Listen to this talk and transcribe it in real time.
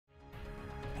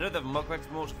Hello there, welcome back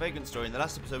to more Vagrant Story. In the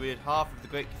last episode we did half of the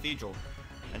Great Cathedral,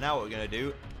 and now what we're going to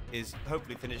do is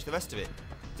hopefully finish the rest of it.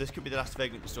 This could be the last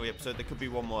Vagrant Story episode, there could be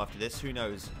one more after this, who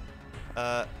knows.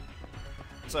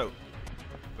 So,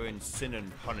 we're in Sin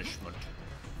and Punishment.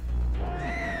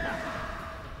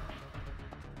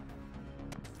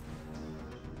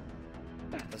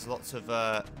 There's lots of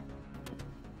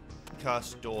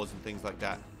cursed doors and things like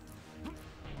that.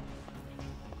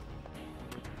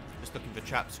 Just looking for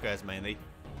trap squares mainly.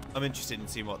 I'm interested in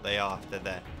seeing what they are if they're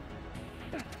there.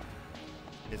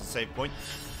 Here's a save point.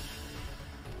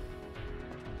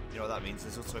 You know what that means?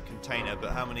 There's also a container,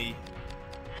 but how many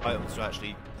items do I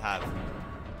actually have?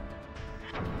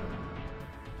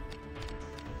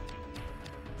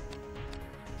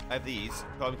 I have these,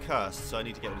 but I'm cursed, so I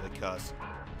need to get rid of the curse.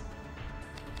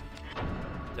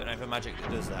 Don't know if a magic that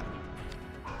does that.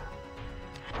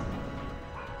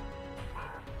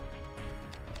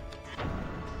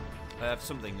 I have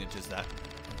something that does that.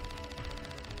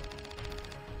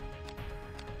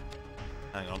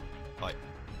 Hang on. Right.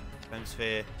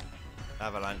 Hemisphere,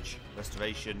 avalanche,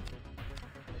 restoration,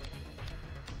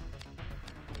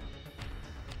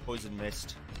 poison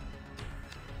mist.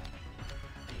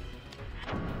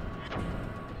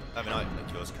 I have an item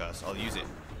that cures curse. I'll use it.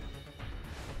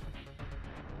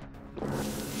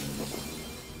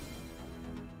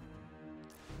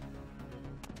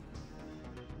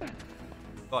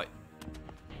 Right.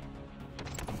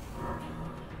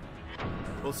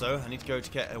 Also, I need to go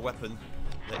to get a weapon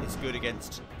that is good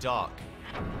against dark,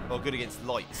 or good against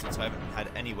light, since I haven't had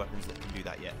any weapons that can do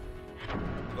that yet.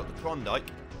 I've got the Klondike.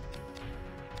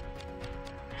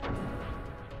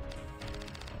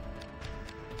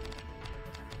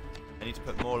 I need to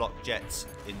put more lock jets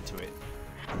into it.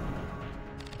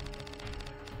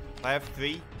 I have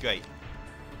 3, great.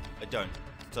 I don't,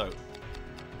 so.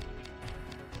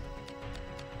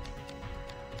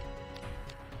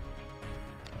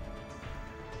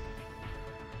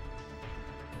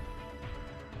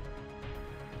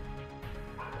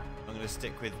 I'm going to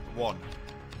stick with 1.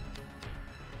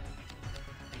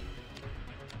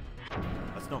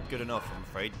 That's not good enough, I'm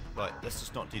afraid. Right, let's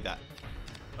just not do that.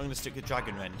 I'm going to stick with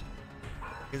Dragon Rend.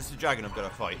 Because it's a dragon I've got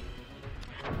to fight.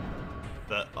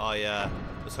 But I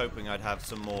was hoping I'd have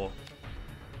some more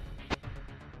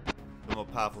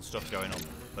powerful stuff going on,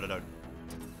 but I don't.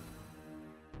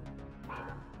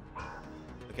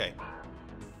 Okay.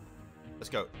 Let's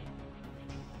go.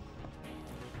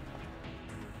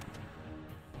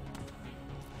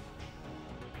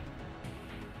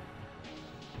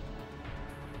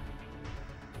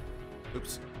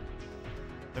 Oops.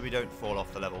 Maybe don't fall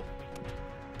off the level.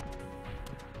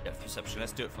 Depth perception,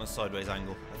 let's do it from a sideways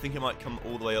angle. I think it might come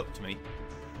all the way up to me,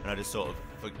 and I just sort of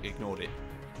ignored it.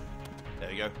 There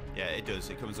we go. Yeah, it does.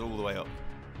 It comes all the way up.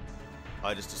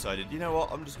 I just decided, you know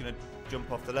what, I'm just going to jump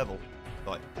off the level.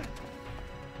 Right.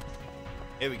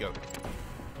 Here we go.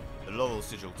 The laurel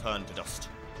sigil turned to dust.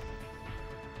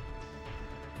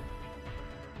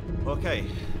 Okay,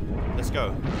 let's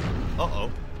go. Uh-oh.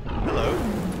 Hello.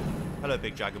 Hello,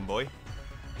 big dragon boy.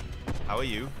 How are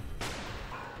you?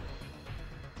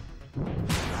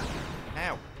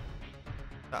 Ow.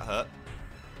 That hurt.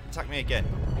 Attack me again,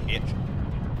 bitch.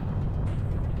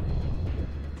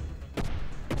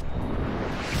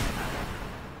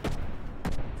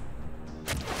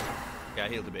 Okay, I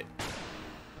healed a bit.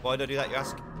 Why did I do that, you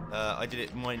ask? I did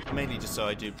it mainly just so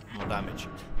I do more damage.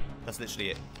 That's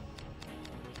literally it.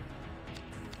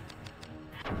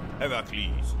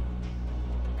 Heracles.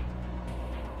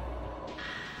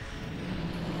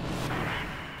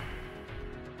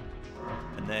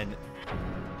 And then,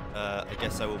 I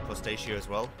guess I will Prostatio as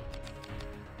well.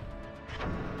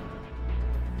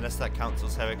 Unless that counts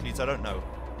as Heracles, I don't know.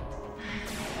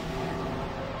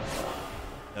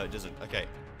 No, it doesn't. Okay.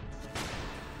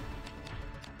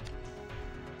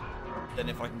 Then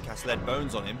if I can cast Lead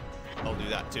Bones on him, I'll do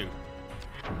that too.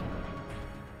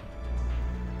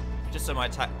 Just so my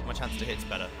chance to hit's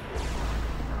better.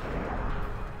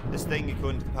 This thing,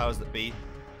 according to the powers that be,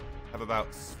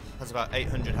 has about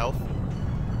 800 health.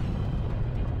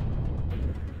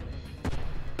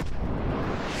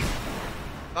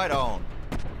 Right on.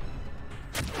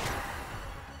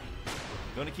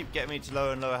 You want to keep getting me to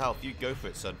lower and lower health? You go for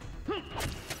it, son.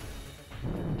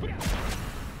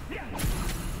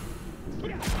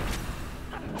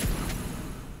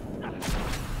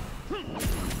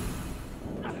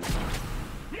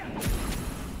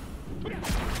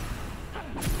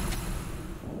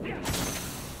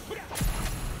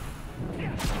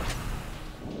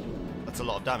 That's a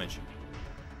lot of damage.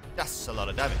 That's a lot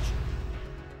of damage.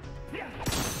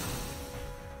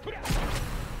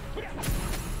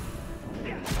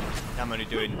 I'm only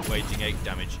doing waging 8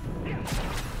 damage.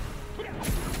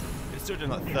 It's still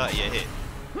doing like 30 a hit.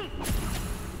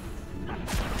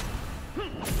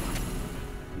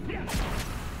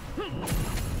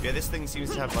 Yeah, this thing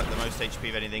seems to have like the most HP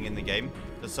of anything in the game,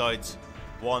 besides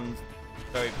one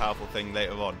very powerful thing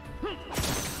later on.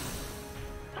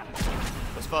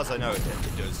 As far as I know, it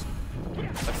does.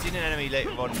 I've seen an enemy later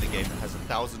on in the game that has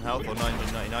 1,000 health or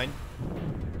 999,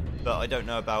 but I don't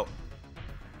know about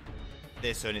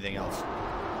this or anything else.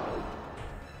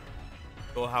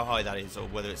 Or how high that is, or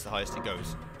whether it's the highest it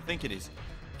goes. I think it is.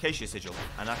 Acacia Sigil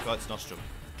and Acolyte's Nostrum.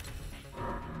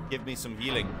 Give me some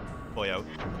healing, boyo.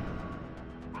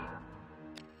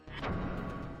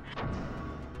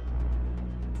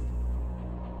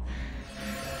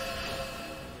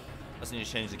 I just need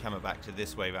to change the camera back to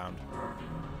this way round.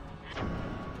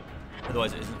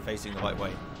 Otherwise it isn't facing the right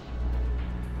way.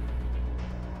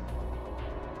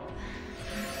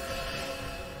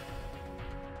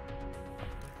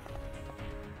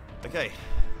 Okay.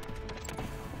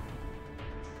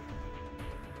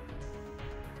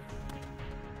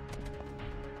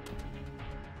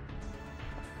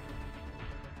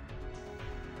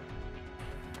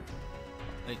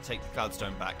 I need to take the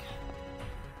Cloudstone back.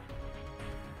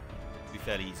 It'll be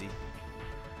fairly easy.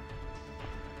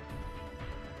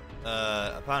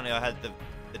 Apparently I had the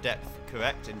depth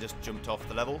correct and just jumped off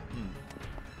the level.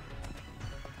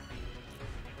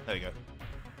 There we go.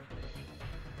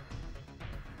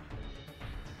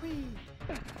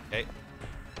 Okay.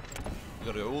 We've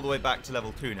got to go all the way back to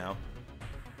level 2 now.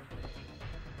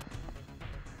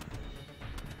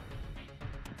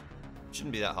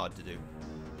 Shouldn't be that hard to do.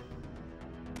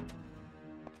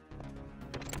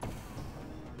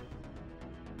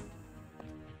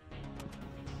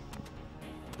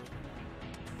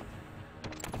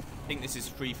 I think this is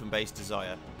free from base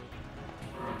desire.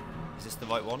 Is this the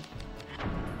right one?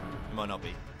 It might not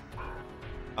be.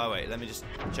 Oh wait, let me just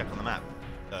check on the map.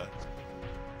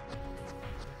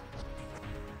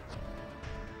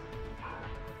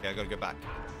 Okay, I gotta go back.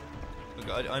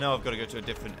 I know I've got to go to a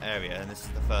different area, and this is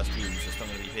the first room, so it's not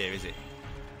going to be here, is it?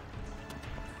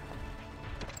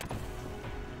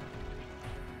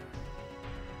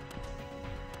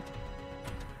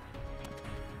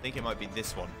 I think it might be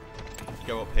this one. You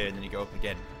go up here, and then you go up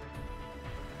again.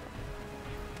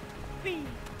 Whee!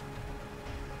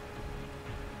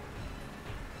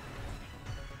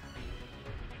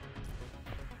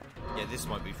 Yeah, this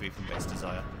might be free from base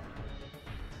desire.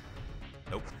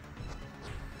 Nope.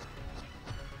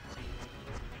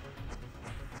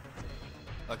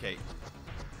 Okay.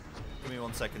 Give me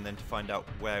 1 second then to find out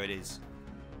where it is.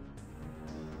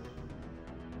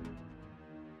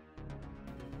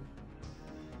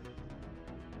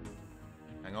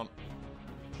 Hang on.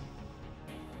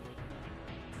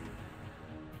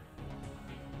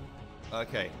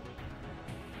 Okay.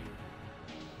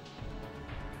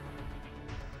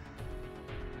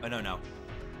 I know now.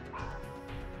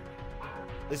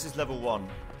 This is level 1.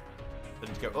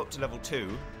 Then to go up to level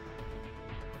 2.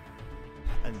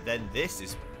 And then this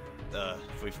is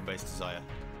free from base desire.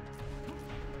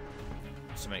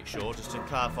 Just to make sure, just to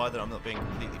clarify that I'm not being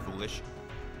completely foolish.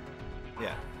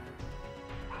 Yeah.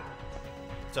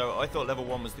 So I thought level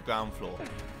 1 was the ground floor.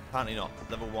 Apparently not.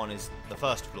 Level 1 is the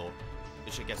first floor,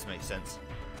 which I guess makes sense.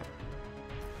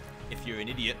 If you're an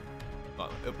idiot.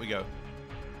 Right, up we go.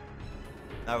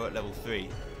 Now we're at level 3.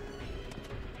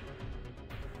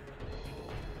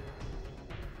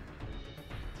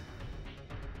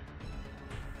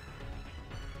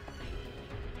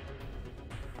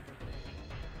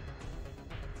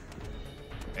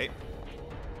 Okay.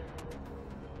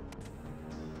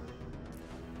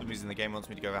 For some reason the game wants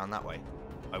me to go around that way.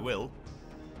 I will.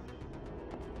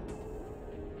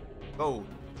 Oh.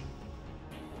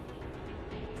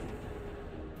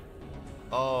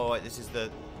 Oh, right, this is the...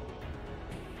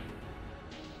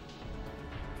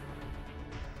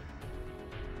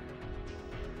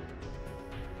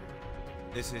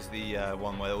 This is the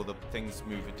one where all the things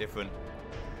move at different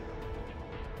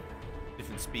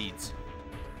speeds.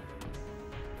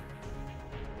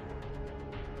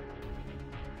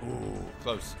 Ooh,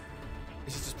 close.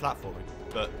 This is just platforming,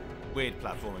 but weird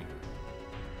platforming,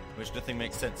 which nothing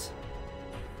makes sense.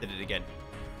 Did it again.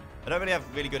 I don't really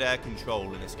have really good air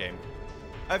control in this game.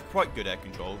 I have quite good air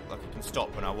control, like I can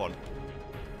stop when I want.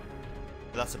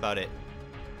 But that's about it.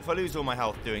 If I lose all my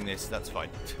health doing this, that's fine.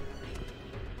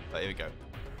 Right, here we go.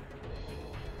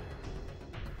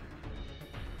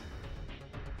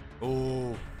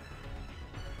 Oh.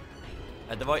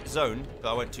 At the right zone,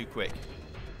 but I went too quick.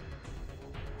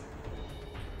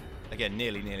 Again,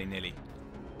 nearly.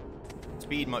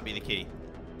 Speed might be the key.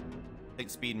 I think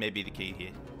speed may be the key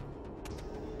here.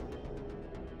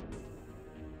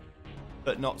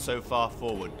 but not so far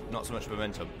forward. Not so much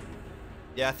momentum.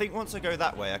 Yeah, I think once I go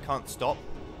that way, I can't stop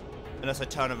unless I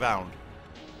turn around.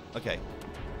 Okay.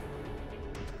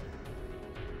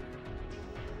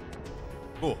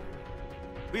 Oh.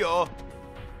 We are.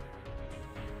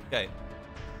 Okay.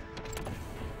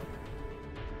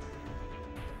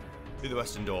 Through the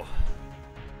western door.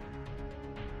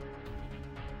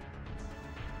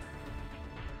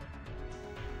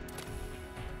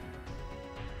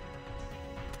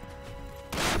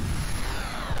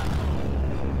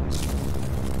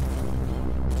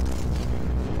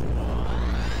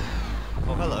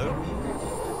 Oh, hello.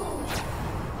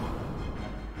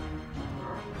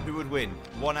 Who would win?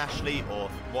 One Ashley or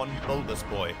one bulbous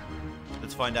boy?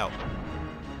 Let's find out.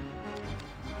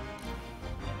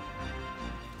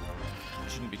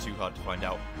 It shouldn't be too hard to find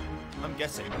out. I'm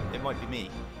guessing it might be me.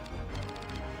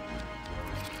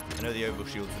 I know the oval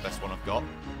shield's the best one I've got.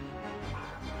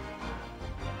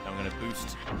 I'm going to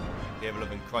boost the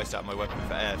ever-loving Christ out of my weapon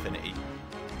for air affinity.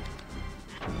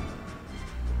 And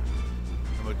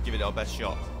we'll give it our best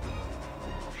shot.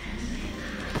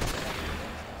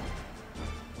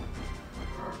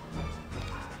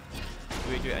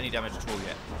 Do we do any damage at all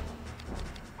yet?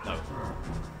 No.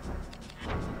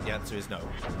 The answer is no.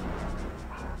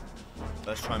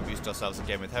 Let's try and boost ourselves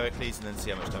again with Heracles and then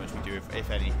see how much damage we do,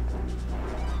 if any.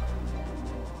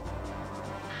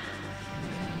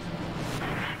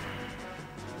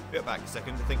 Be right back a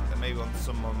second. I think that maybe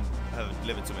someone have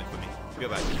delivered something for me. Be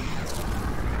right back.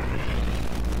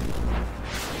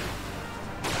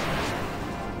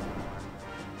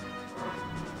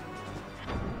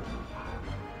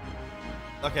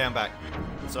 Okay, I'm back.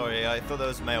 Sorry, I thought there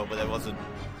was mail, but there wasn't.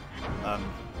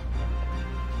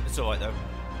 It's alright though.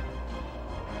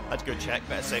 Had to go check,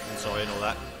 better safe than sorry and all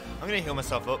that. I'm gonna heal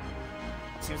myself up.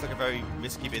 Seems like a very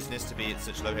risky business to be at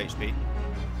such low HP.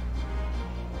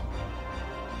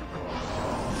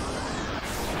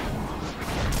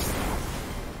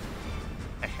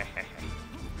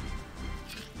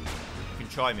 You can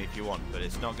try me if you want, but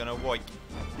it's not gonna work.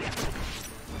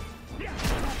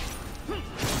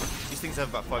 These things have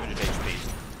about 500 HP.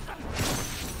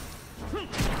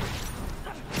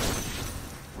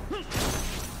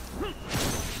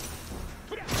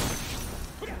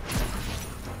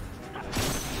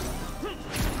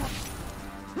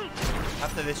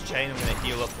 After this chain, I'm going to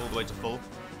heal up all the way to full.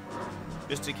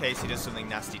 Just in case he does something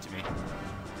nasty to me.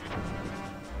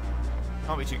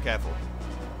 Can't be too careful.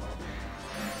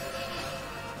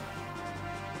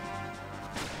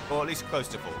 Or at least close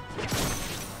to full.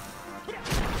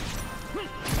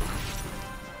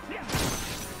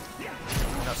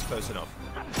 That's close enough.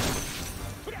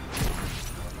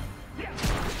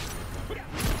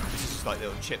 This is just like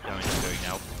little chip damage I'm doing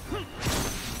now.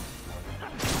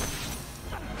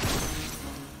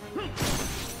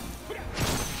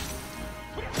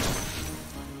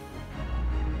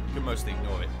 You can mostly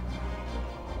ignore it.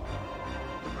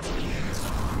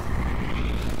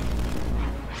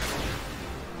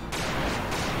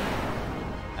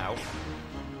 Ow.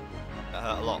 That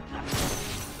hurt a lot.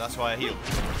 That's why I heal.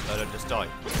 So I don't just die.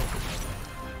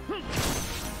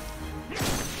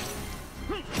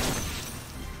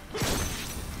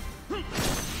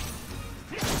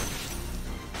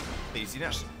 Please, you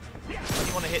actually, when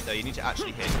you want to hit though, you need to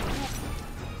actually hit.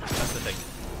 That's the thing.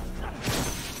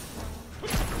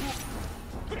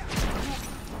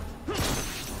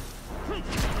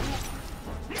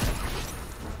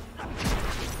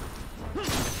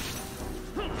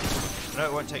 I know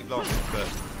it won't take long, but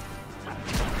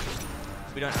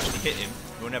if we don't actually hit him,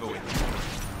 we'll never win.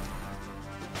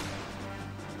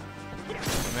 We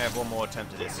may have one more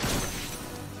attempt at this.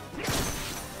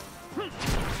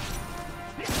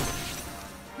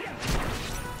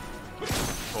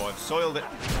 Oh, I've soiled it.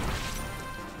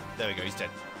 There we go, he's dead.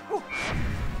 Whew.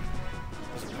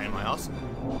 That's a pain in my ass.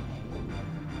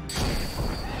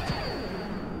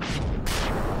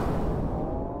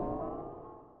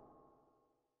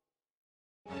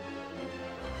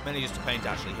 Mainly just a pain to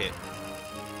actually hit.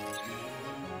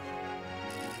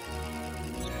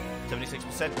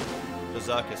 76%.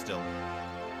 Berserker still.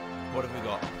 What have we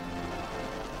got?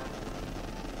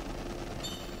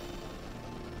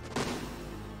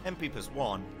 MP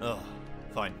 +1. Ugh.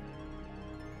 Fine.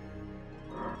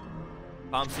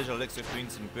 Palm Sigil, Elixir of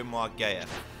Queens, and Grimoire Gaia.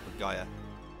 Or Gaia.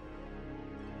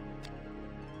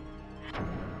 I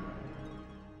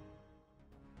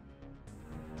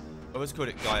always called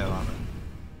it Gaia armor.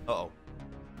 Uh-oh.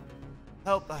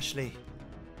 Help, Ashley.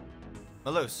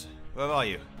 Malus, where are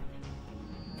you?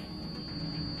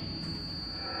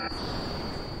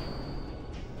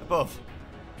 Above.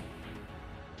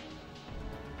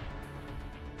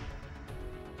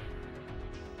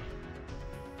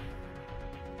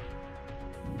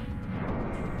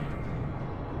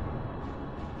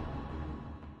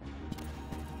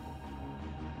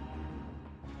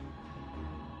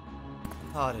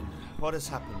 Pardon, what has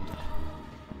happened?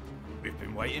 We've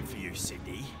been waiting for you,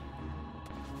 Sydney.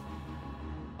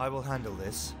 I will handle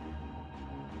this.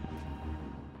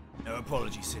 No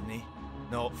apology, Sydney.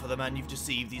 Not for the man you've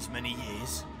deceived these many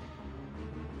years.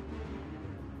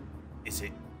 Is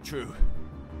it true?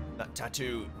 That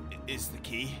tattoo is the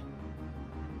key?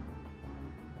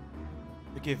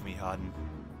 Forgive me, Harden.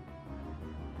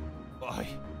 Why?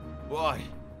 Why?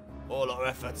 All our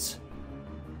efforts.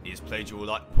 He has played you all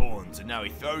like pawns and now he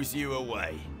throws you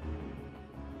away.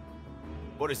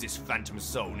 What is this phantom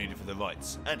soul needed for the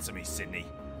rites? Answer me, Sydney.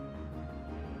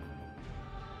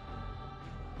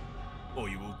 Or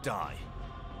you will die.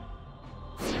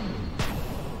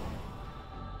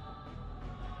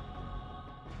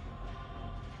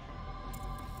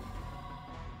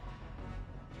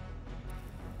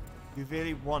 You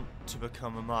really want to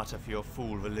become a martyr for your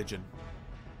fool religion?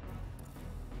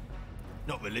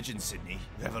 Not religion, Sydney.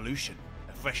 Revolution.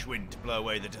 A fresh wind to blow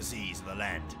away the disease of the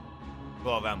land.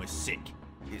 While Ram was sick,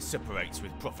 it separates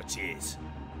with profiteers.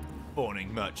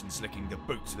 Fawning merchants licking the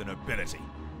boots of the nobility.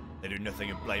 They do nothing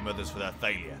and blame others for their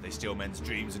failure. They steal men's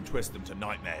dreams and twist them to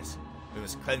nightmares. We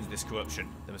must cleanse this corruption.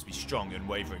 There must be strong,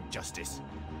 unwavering justice.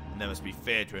 And there must be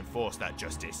fear to enforce that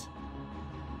justice.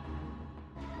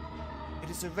 It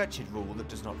is a wretched rule that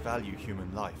does not value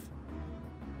human life.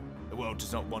 The world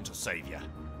does not want a saviour.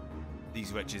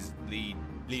 These wretches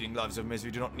leading lives of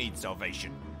misery do not need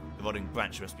salvation. The rotting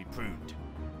branch must be pruned.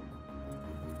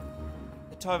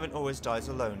 The tyrant always dies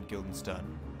alone, Guildenstern.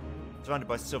 Surrounded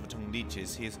by silver-tongued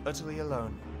leeches, he is utterly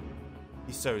alone.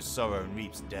 He sows sorrow and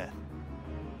reaps death.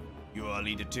 You are a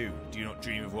leader too. Do you not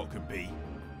dream of what could be?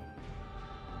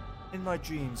 In my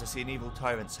dreams, I see an evil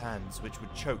tyrant's hands which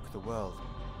would choke the world,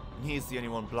 and he is the only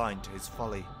one blind to his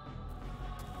folly.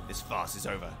 This farce is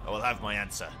over. I will have my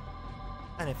answer.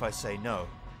 And if I say no,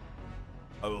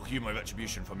 I will hew my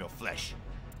retribution from your flesh.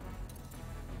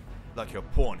 Like your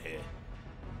pawn here.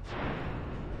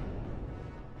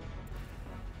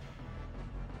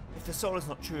 if the soul is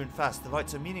not true and fast, the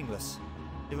rites are meaningless.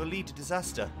 They will lead to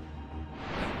disaster.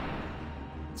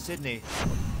 Sydney.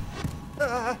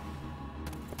 Ah!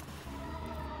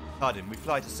 Pardon, we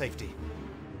fly to safety.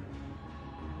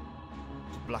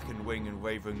 Blackened wing and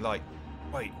wavering light.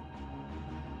 Wait.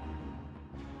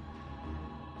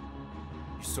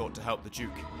 You sought to help the Duke,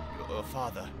 your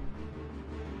father.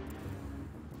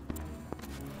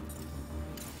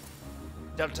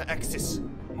 Delta Exis.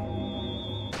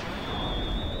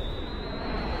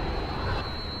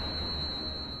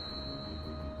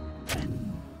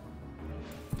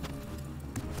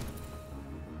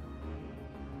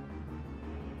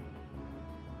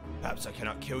 Perhaps I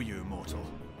cannot kill you, immortal,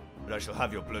 but I shall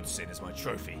have your blood sin as my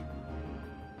trophy.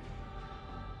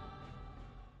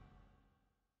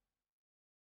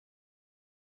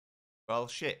 Well,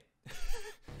 shit.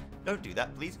 Don't do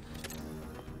that, please.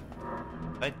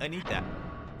 I need that.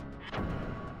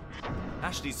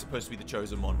 Ashley's supposed to be the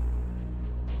chosen one.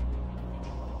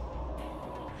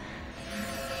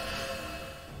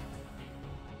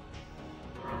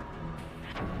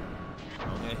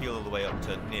 I'm going to heal all the way up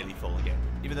to nearly full again,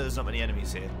 even though there's not many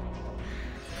enemies here.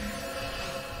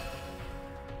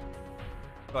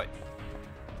 Right.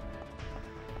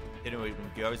 The only way we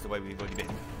can go is the way we've already been.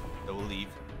 So we'll leave.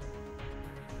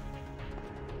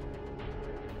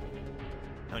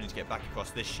 Now I need to get back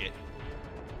across this shit.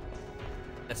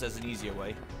 Unless there's an easier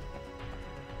way.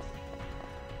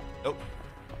 Oh.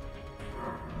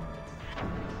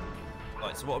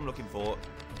 Right, so what I'm looking for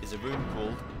is a room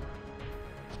called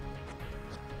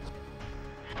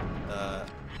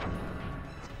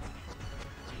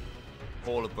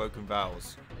Hall of Broken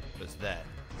Vows. That's there.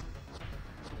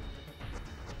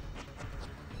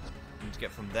 I need to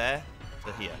get from there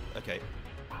to here. Okay.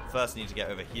 First I need to get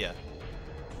over here.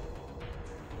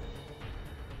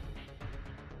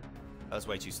 That was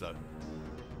way too slow.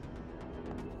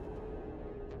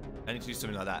 I need to do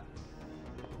something like that.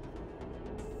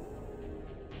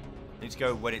 I need to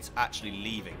go when it's actually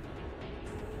leaving.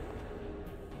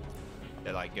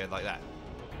 Yeah, like go like that.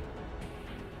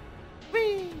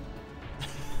 Whee!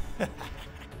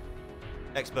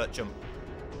 Expert jump.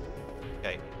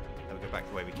 Okay, now we go back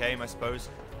the way we came, I suppose.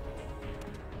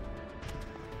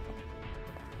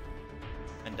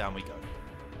 And down we go.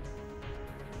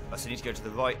 So I need to go to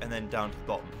the right and then down to the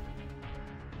bottom.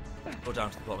 Or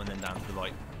down to the bottom and then down to the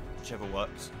right. Whichever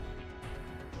works.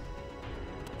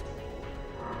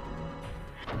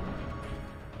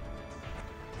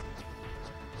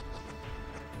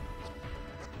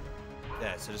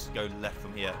 There, so just go left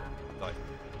from here. Right.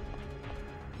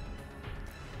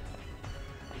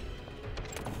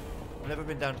 I've never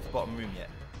been down to the bottom room yet.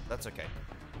 That's okay.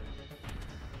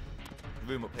 The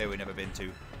room up here we've never been to.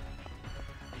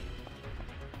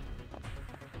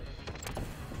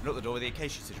 Look at the door with the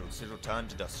acacia sigil. The sigil turned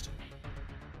to dust.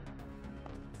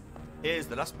 Here's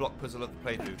the last block puzzle of the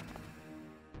playthrough.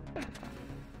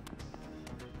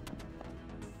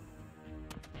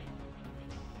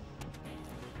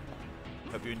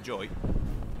 Hope you enjoy.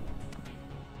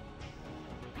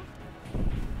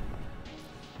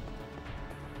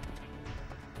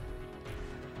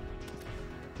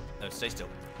 No, stay still.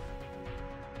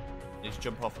 You need to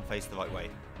jump off and face the right way.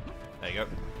 There you go.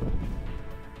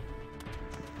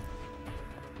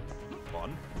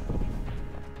 1.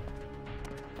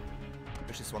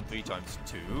 Push this one 3 times.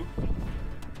 2.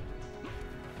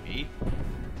 3.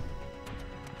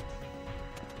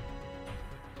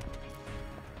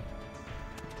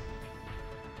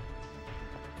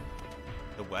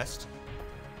 The west.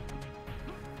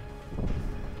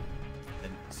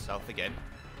 Then south again.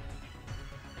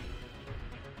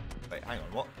 Wait, hang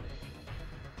on, what?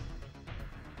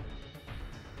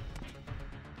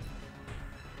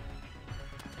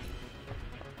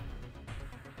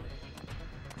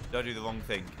 Did I do the wrong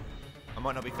thing? I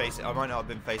might not have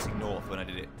been facing north when I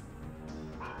did it.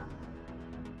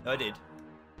 No, I did.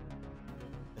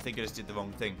 I think I just did the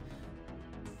wrong thing.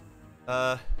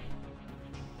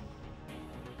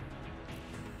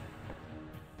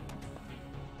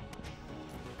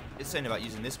 It's saying about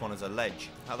using this one as a ledge.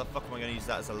 How the fuck am I going to use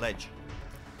that as a ledge?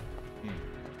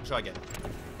 Try again.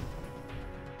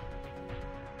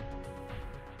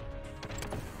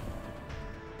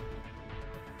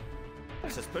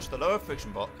 It says push the lower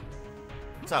friction block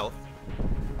south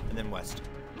and then west.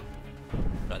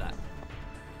 Like that.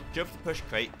 Jump the push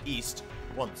crate east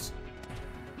once.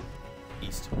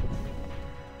 East.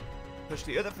 Push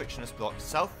the other frictionless block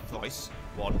south thrice.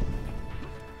 1,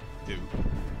 2.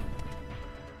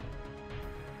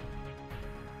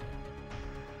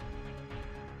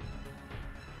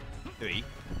 3.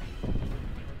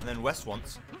 And then west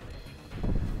once.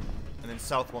 And then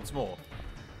south once more.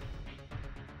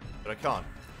 But I can't.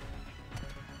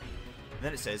 And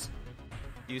then it says,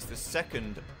 use the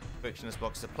second frictionless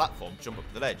block as a platform to jump up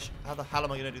to the ledge. How the hell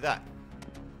am I going to do that?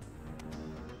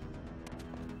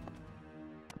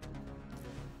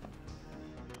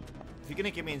 If you're going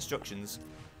to give me instructions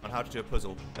on how to do a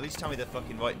puzzle, at least tell me the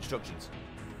fucking right instructions.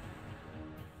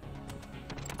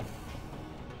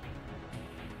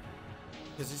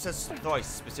 Because it says thrice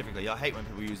specifically. I hate when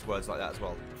people use words like that as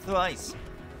well. Thrice!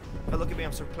 But look at me,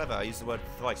 I'm so clever. I use the word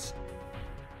thrice.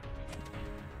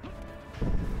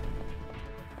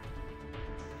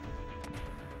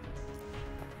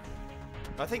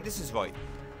 I think this is right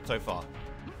so far.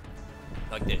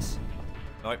 Like this.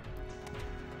 Right?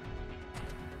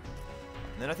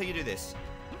 And then I think you do this.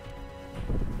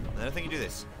 And then I think you do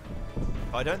this.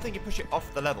 But I don't think you push it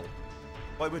off the level.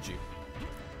 Why would you?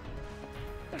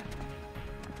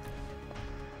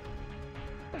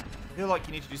 I feel like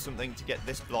you need to do something to get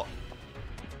this block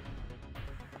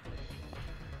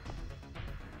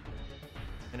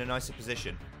in a nicer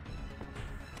position.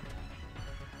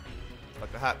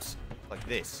 Like perhaps like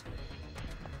this.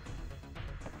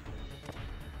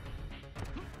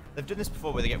 They've done this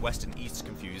before where they get west and east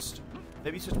confused.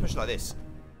 Maybe you should push it like this.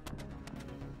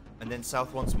 And then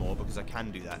south once more because I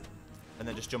can do that. And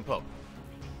then just jump up.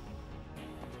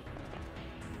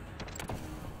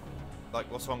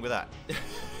 Like, what's wrong with that?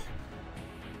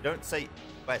 Don't say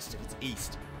west if it's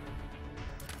east.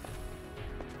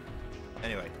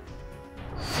 Anyway.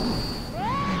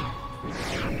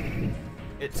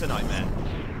 It's a nightmare.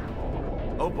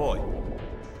 Oh boy.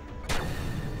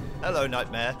 Hello,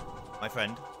 nightmare, my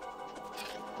friend.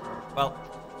 Well,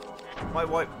 my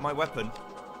weapon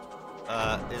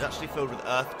is actually filled with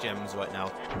earth gems right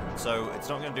now, so it's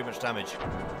not going to do much damage.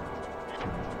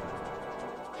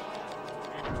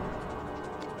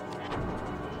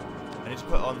 I need to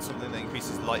put on something that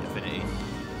increases light affinity.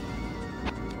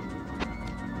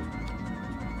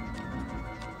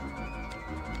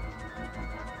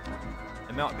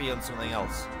 It might be on something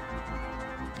else.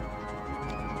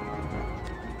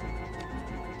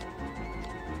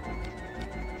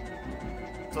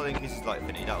 So that increases light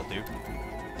affinity, that'll do.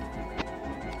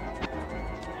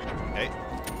 Okay.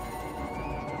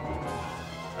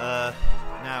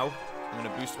 Now, I'm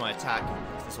going to boost my attack,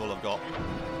 because that's all I've got.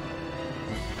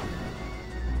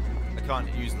 I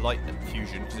can't use light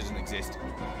fusion, because it doesn't exist.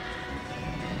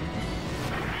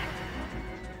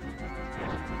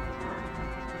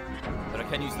 But I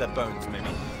can use their bones, maybe.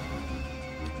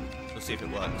 We'll see if it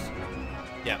works.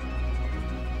 Yeah.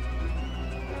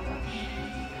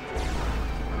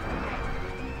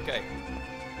 Okay.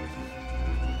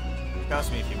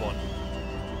 Cast me if you want.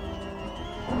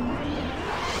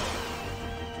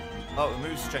 Oh, it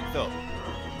moves strength up.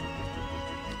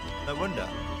 No wonder.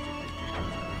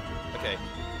 Okay.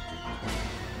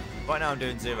 Right now I'm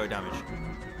doing 0 damage.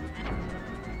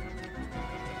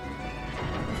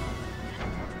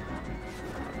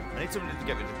 I need somebody to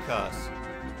get rid of the curse.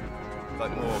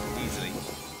 Like, more easily.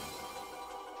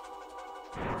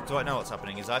 So right now what's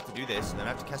happening is I have to do this, and then I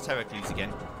have to cast Heracles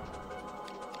again.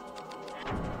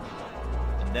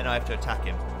 And then I have to attack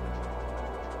him.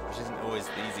 Which isn't always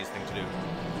the easiest thing to do.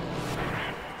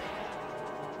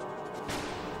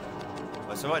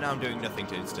 Right, so right now I'm doing nothing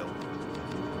to it still.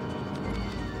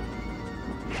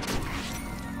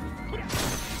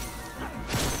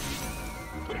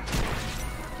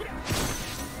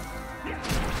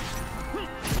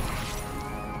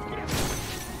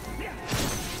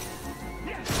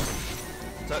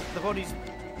 So the body's...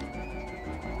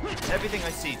 Everything I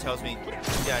see tells me,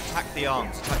 yeah, attack the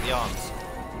arms, attack the arms.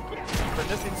 But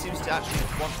nothing seems to actually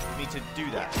want me to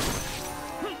do that.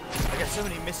 I get so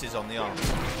many misses on the arms.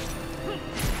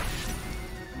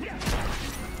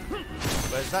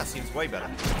 Whereas that seems way better.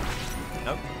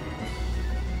 Nope.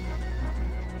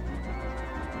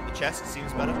 The chest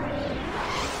seems better.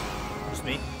 Just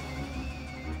me.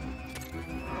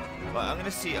 Right, I'm gonna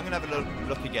have a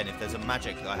look again if there's a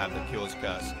magic that I have that cures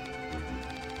curse.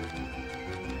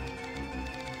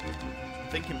 I'm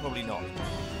thinking probably not.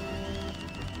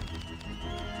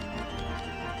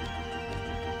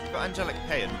 I've got Angelic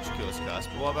Paean, which cures curse,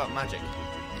 but what about magic?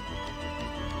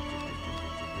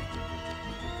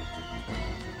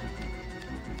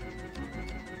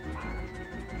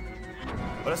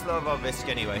 Well, let's lower our risk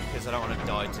anyway, because I don't want to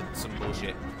die to some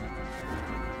bullshit.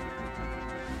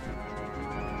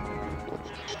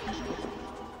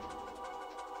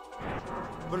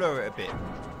 We'll lower it a bit.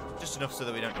 Just enough so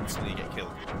that we don't instantly get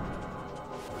killed.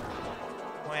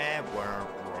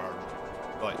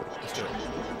 Right, let's do it.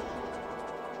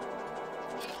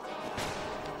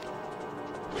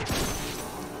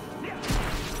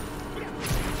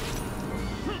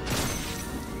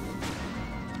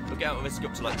 We'll get out of risk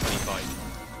up to like 25.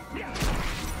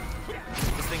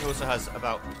 This thing also has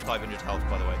about 500 health,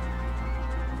 by the way.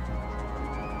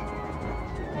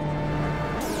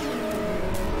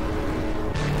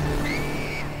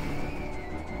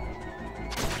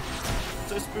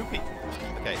 So spooky.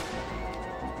 Okay.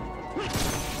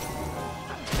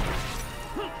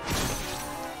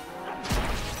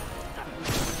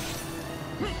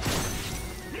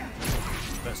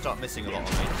 Don't start missing a lot on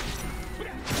me.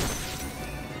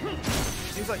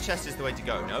 Seems like chest is the way to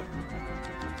go, no?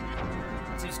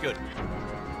 Seems good.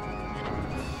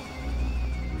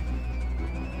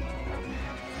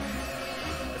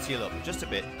 Let's heal up just a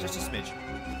bit, just a smidge.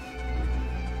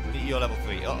 Get your level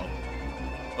 3. Uh-oh.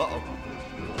 Uh-oh.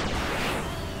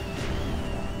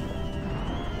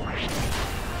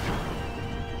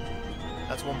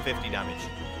 That's 150 damage.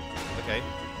 Okay.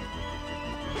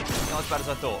 Not as bad as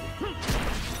I thought.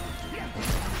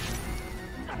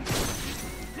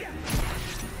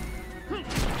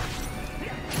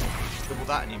 Double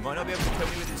that and he might not be able to kill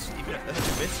me with his even at the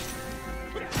 100 risk.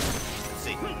 Let's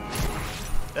see.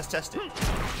 Let's test it.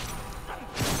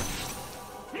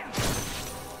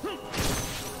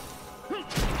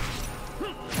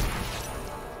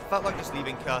 Felt like just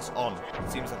leaving curse on.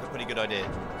 Seems like a pretty good idea.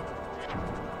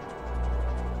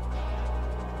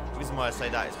 The reason why I say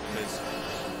that is because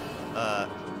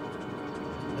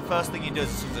the first thing he does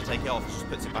as soon as I take it off is just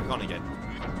puts it back on again.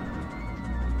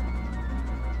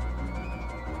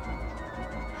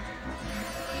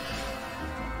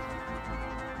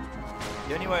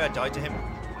 The only way I die to him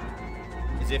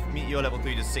is if Meteor level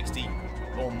 3 does 60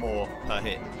 or more per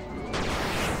hit.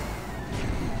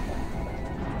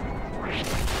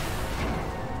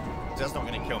 That's not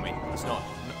going to kill me. That's not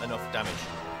enough damage.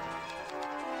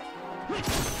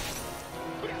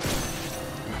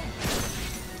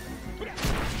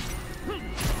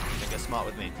 Get smart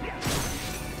with me.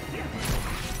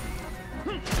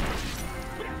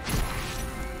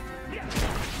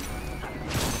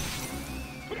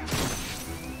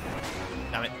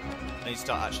 Damn it. I need to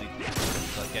start actually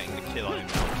like, getting the kill on him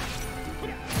now.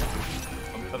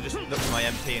 I've just looked at my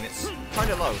MP and it's kind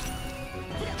of low.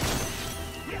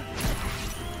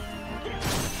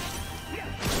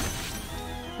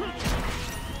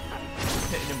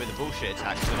 Hitting him with the bullshit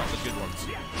attacks, but not the good ones.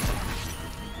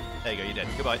 There you go, you're dead.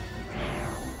 Goodbye.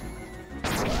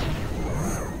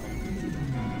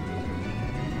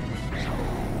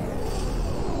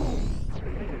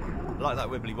 I like that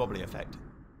wibbly wobbly effect.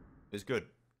 It was good.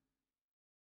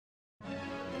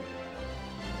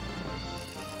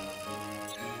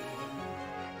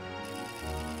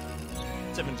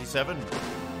 '77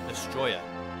 Destroyer.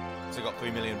 So I got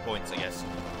 3 million points, I guess.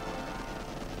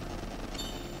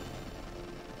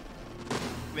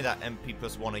 Give me that MP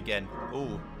 +1 again.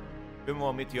 Ooh. Bit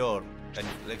more Meteor and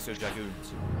Elixir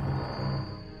Dragoons.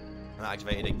 And that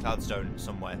activated a Cloudstone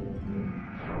somewhere.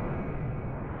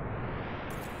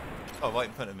 Oh, right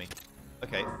in front of me.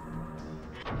 Okay.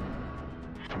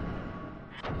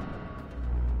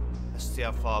 Let's see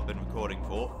how far I've been recording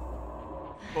for.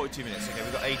 42 minutes. Okay,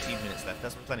 we've got 18 minutes left.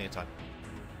 That's plenty of time.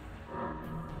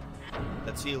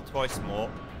 Let's heal twice more.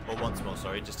 Or once more,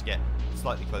 sorry, just to get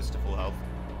slightly closer to full health.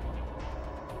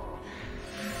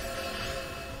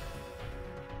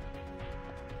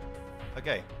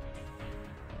 Okay.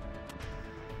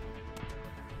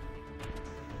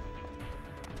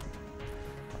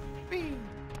 Whee!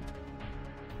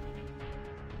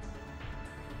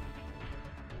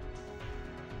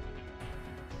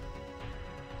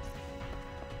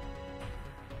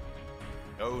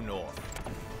 Go north.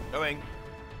 Going.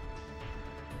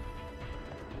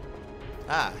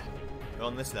 Ah, we're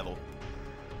on this level.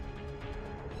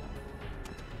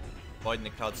 Avoiding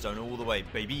the Cloudstone all the way,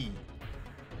 baby.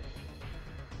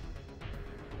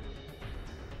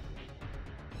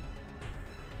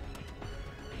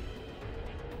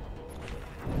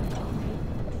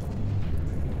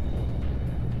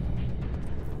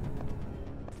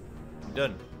 I'm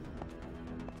done.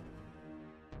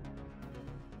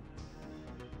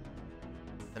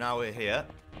 So now we're here.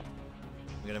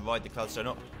 We're going to ride the Cloudstone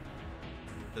up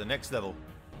to the next level.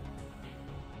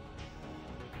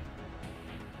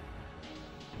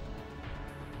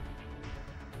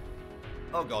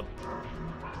 Oh god.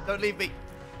 Don't leave me.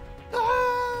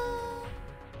 Ah!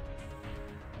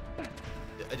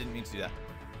 I didn't mean to do that.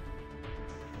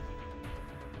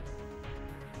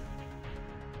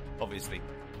 Obviously.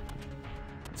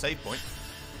 Save point.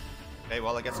 Okay,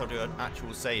 well I guess I'll do an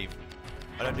actual save.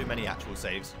 I don't do many actual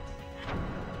saves.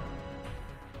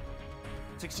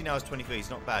 16 hours 23 is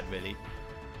not bad, really.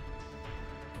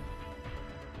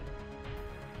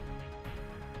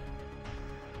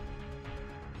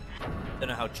 Don't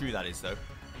know how true that is, though.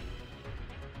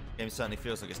 Game certainly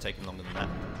feels like it's taken longer than that.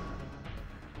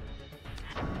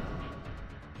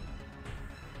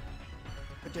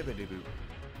 Ba-dibba-diboo.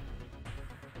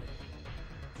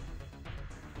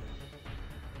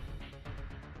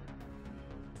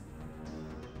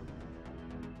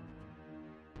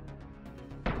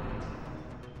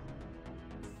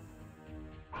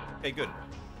 Okay, good.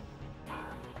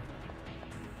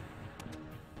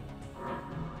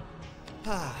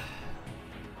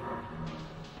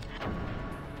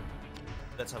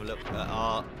 Let's have a look at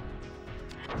our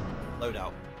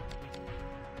loadout.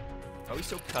 Are we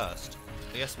still cursed?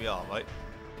 Yes, we are, right?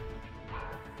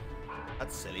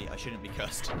 That's silly. I shouldn't be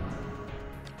cursed.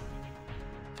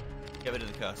 Get rid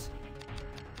of the curse.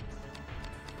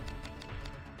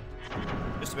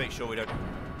 Just to make sure we don't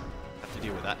have to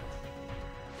deal with that.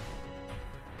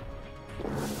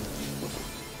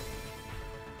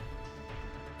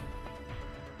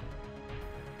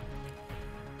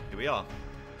 Here we are.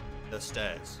 The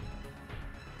stairs.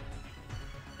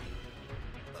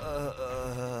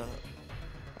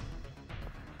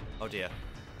 Oh dear.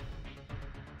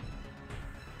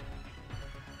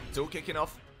 It's all kicking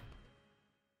off.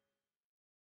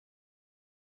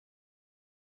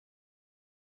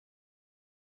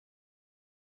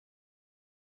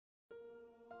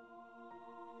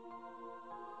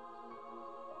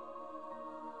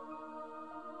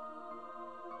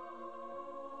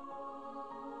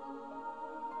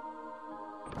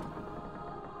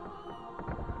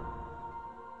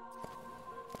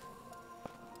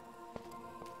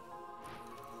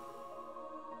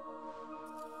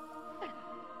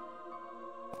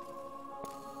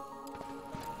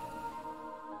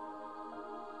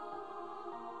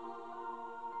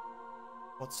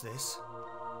 What's this?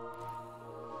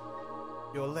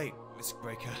 You're late,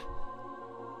 Riskbreaker.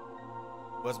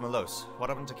 Where's Melos? What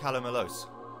happened to Calla Melos?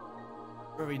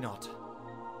 Worry not.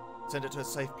 Send her to a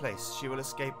safe place. She will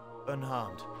escape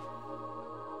unharmed.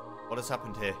 What has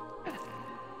happened here?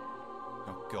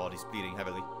 Oh god, he's bleeding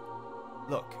heavily.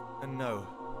 Look, and no.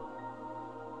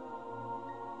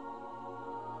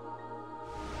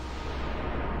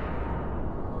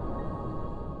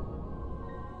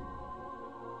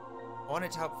 I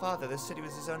wanted to help Father. This city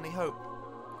was his only hope.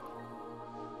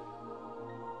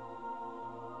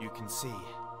 You can see.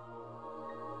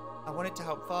 I wanted to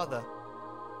help Father,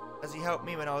 as he helped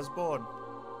me when I was born.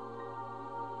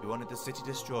 He wanted the city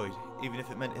destroyed, even if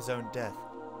it meant his own death.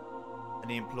 And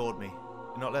he implored me,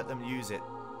 do not let them use it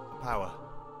for power.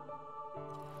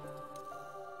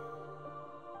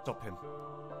 Stop him.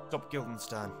 Stop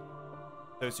Guildenstern.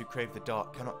 Those who crave the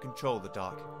dark cannot control the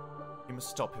dark. You must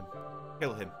stop him.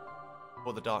 Kill him.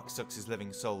 Before the dark sucks his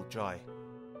living soul dry.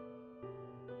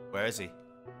 Where is he?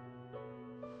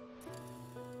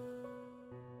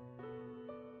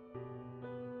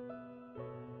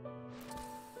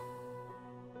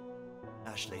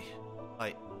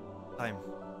 I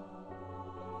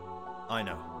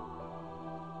know.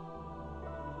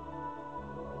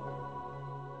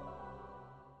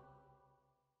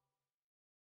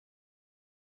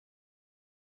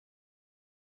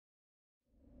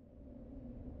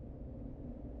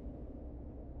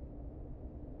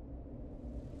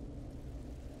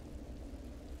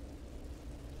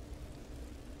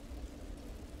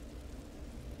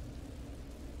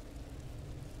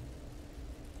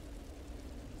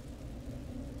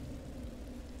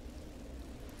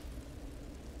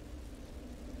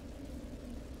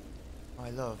 My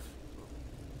love.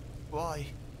 Why?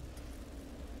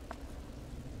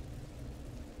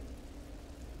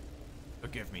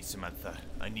 Forgive me, Samantha.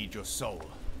 I need your soul.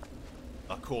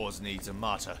 Our cause needs a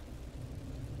martyr.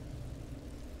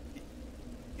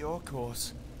 Your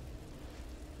cause.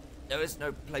 There is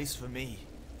no place for me,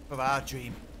 for our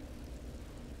dream.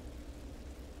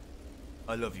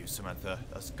 I love you, Samantha,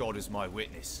 as God is my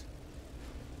witness.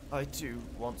 I too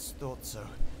once thought so.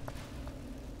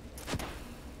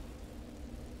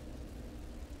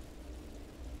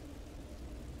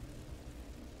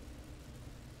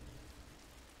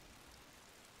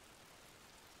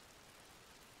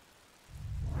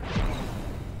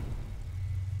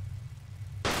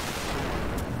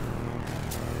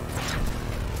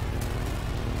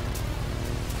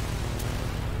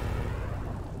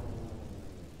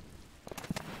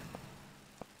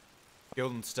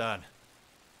 Guildenstern.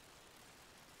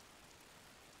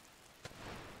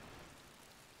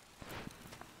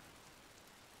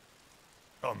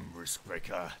 Come,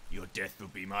 Riskbreaker. Your death will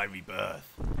be my rebirth.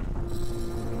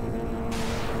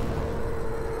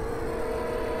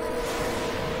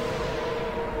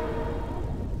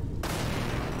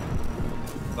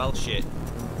 Well, shit.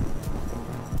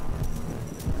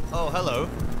 Oh, hello.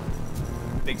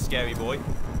 Big scary boy.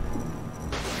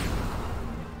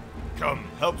 Come,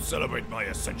 help celebrate my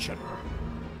ascension.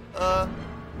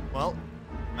 Well,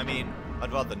 I mean,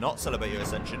 I'd rather not celebrate your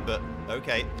ascension, but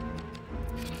okay.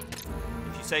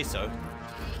 If you say so.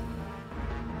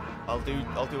 I'll do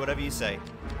whatever you say.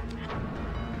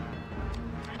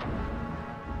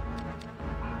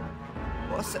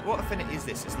 What affinity is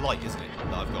this? It's light, isn't it,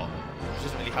 that I've got? Which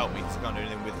doesn't really help me because I can't do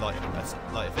anything with light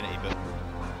affinity, but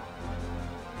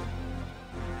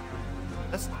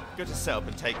let's go to setup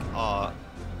and take our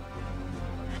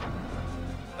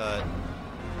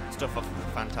stuff off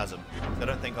of Phantasm. I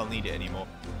don't think I'll need it anymore.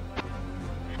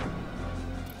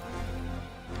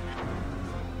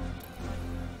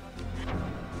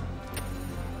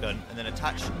 Done. And then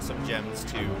attach some gems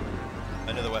to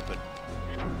another weapon.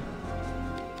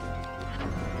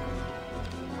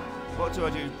 What do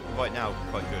I do right now?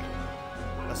 Quite good.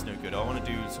 That's no good. I want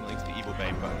to do something to the Evil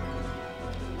Bane, but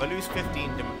if I lose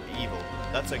 15 to evil,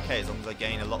 that's okay as long as I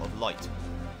gain a lot of light.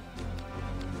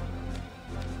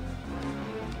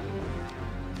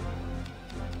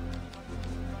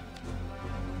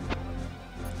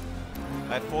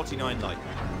 I have 49 light.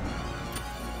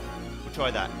 We'll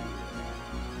try that.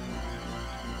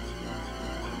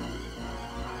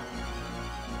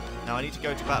 Now I need to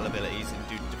go to battle abilities and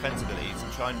do defense abilities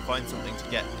and try and find something to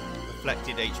get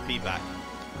reflected HP back.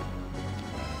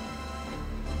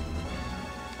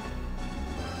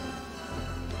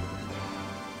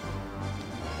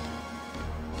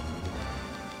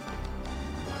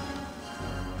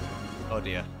 Oh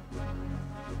dear.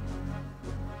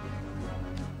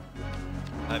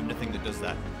 I have nothing that does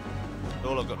that.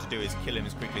 All I've got to do is kill him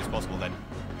as quickly as possible then.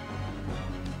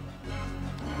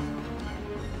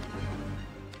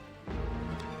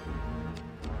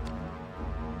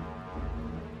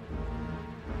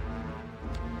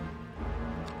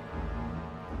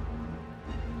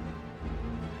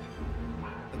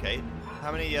 Okay,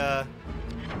 how many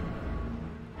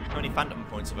phantom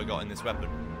points have I got in this weapon?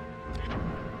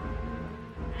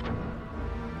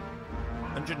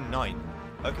 109.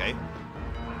 Okay.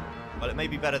 Well, it may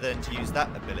be better than to use that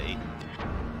ability.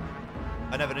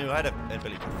 I never knew I had an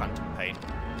ability called Phantom Pain.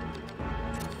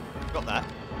 Got that.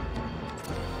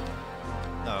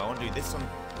 No, I want to do this on...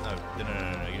 No, you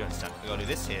don't understand. I gotta do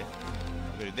this here.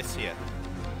 I gotta do this here.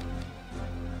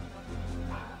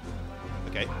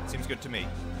 Okay, seems good to me.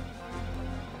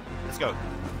 Let's go.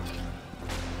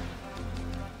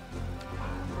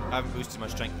 I haven't boosted my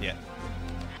strength yet.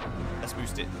 Let's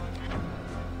boost it.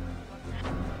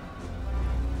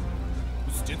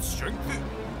 Boosted strength?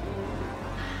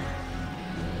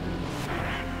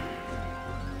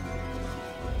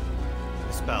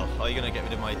 Spell. Are you gonna get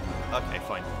rid of my... Okay,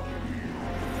 fine.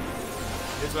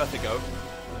 It's worth a go.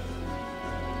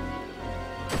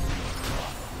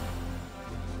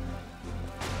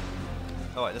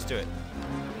 Alright, let's do it.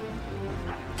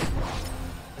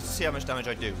 Let's see how much damage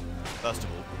I do, first of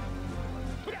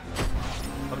all.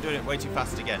 I'm doing it way too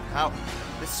fast again. How?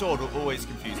 This sword will always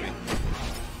confuse me.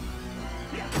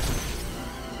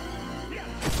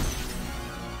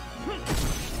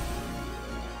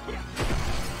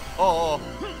 Oh!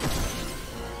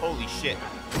 Holy shit.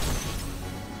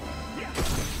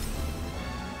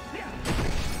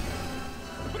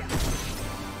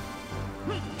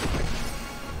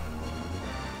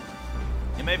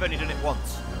 You may have only done it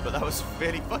once, but that was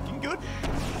really fucking good.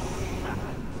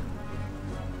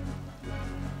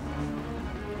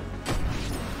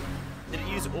 Did it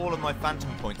use all of my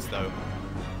phantom points though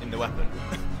in the weapon?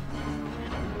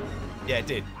 Yeah, it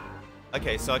did.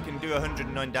 Okay, so I can do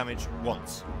 109 damage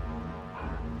once.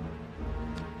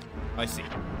 I see.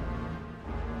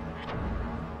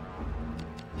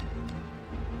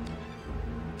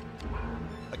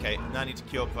 Okay, now I need to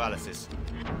cure paralysis.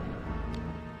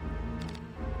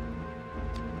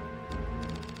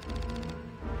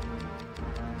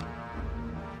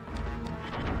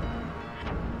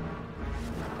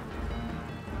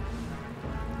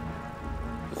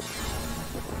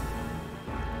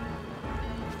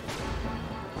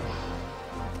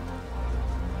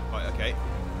 Right, okay.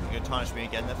 You're going to tarnish me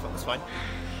again, that's fine.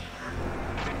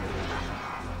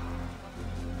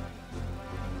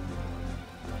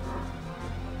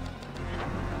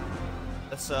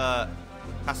 Let's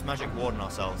cast Magic Ward on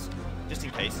ourselves, just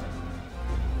in case.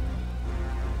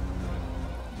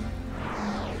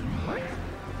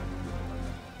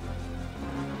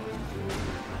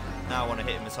 Now I want to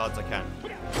hit him as hard as I can.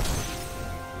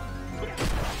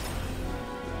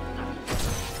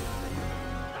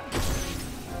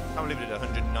 I'm limited at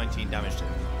 119 damage to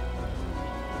him.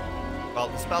 Well,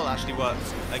 the spell actually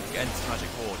works against Magic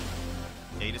Ward.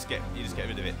 Yeah, you just get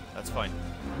rid of it. That's fine.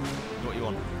 Do what you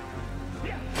want.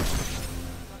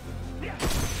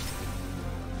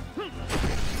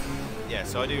 Yeah,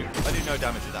 so I do no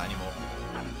damage with that anymore.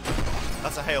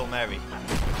 That's a Hail Mary.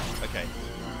 Okay.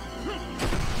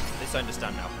 At least I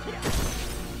understand now.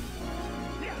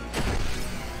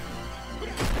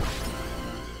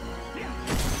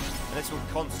 And this will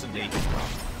constantly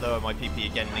lower my PP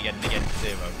again and again and again to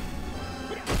 0.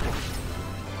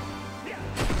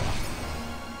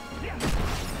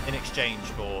 In exchange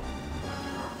for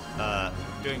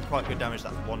doing quite good damage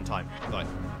that one time. Right.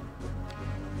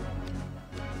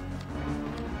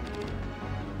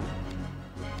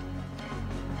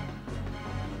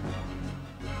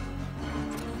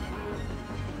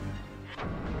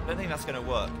 I don't think that's going to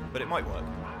work, but it might work.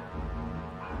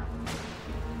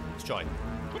 Let's try.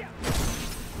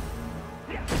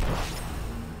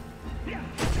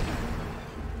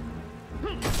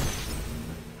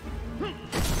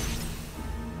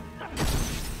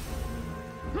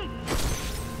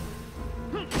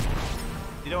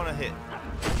 You don't want to hit.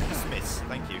 Just miss.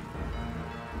 Thank you.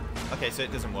 Okay, so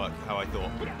it doesn't work how I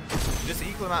thought. It does the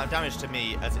equal amount of damage to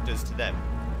me as it does to them,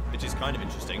 which is kind of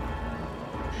interesting.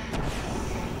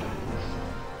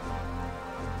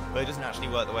 But it doesn't actually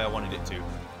work the way I wanted it to.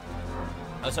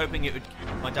 I was hoping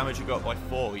my damage would go up by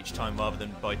 4 each time rather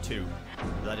than by 2,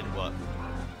 but that didn't work.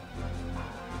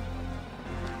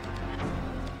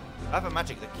 I have a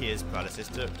magic that cures paralysis,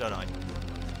 don't I?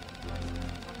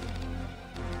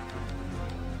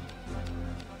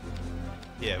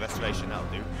 Yeah, restoration, that'll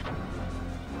do.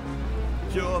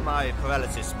 Cure my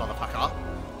paralysis, motherfucker.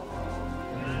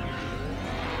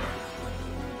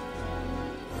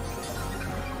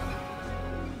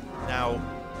 Now,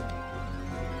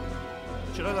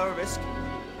 should I lower risk?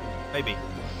 Maybe.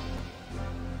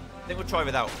 I think we'll try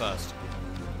without first.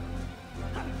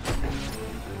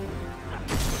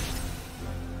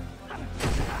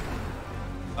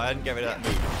 I didn't get rid of that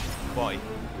move. Why?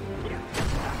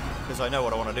 Because I know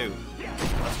what I want to do.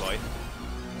 That's why.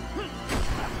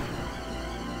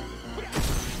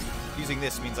 Using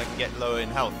this means I can get lower in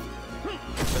health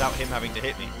without him having to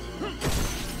hit me.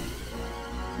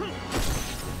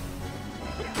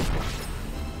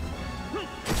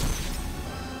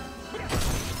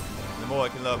 The more I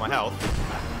can lower my health,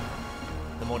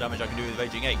 the more damage I can do with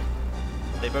Raging Ache.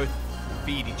 They both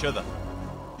feed each other.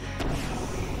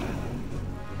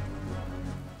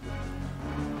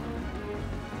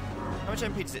 How much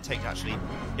MP does it take to actually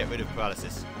get rid of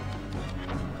paralysis?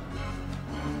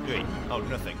 3. Oh,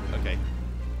 nothing. Okay.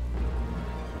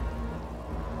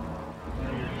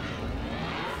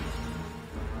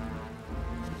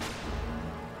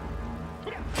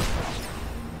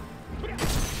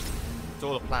 It's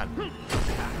all a plan.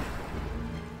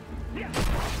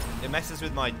 It messes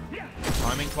with my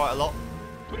timing quite a lot,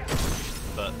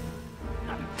 but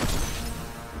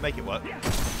make it work.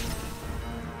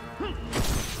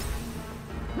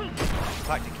 The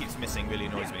fact it keeps missing really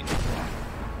annoys me.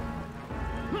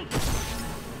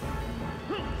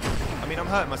 I mean, I'm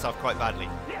hurting myself quite badly.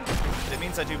 But it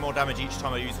means I do more damage each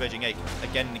time I use Raging Ache.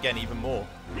 Again and again, even more.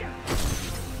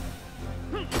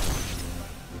 I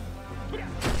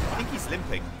think he's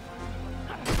limping.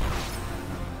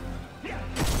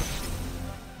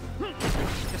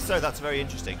 If so, that's very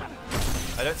interesting.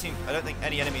 I don't think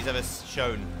any enemy's ever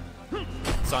shown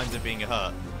signs of being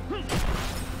hurt.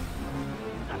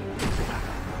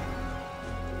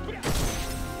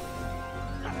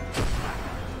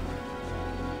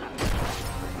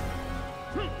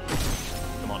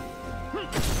 Come on.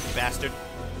 You bastard.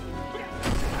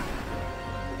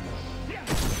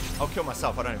 I'll kill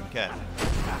myself, I don't even care.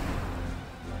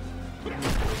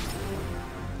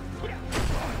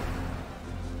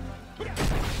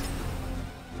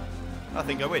 I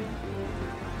think I win.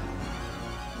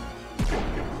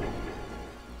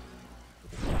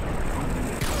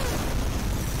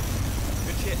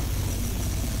 Good shit.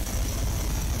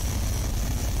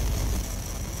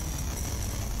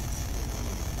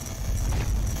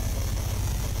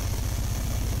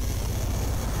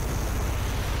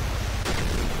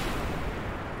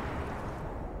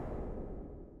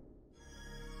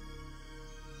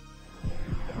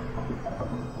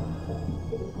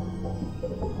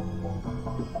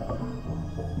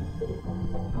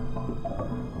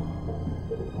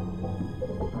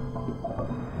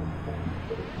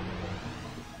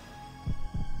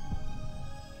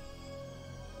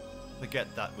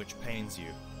 Forget that which pains you.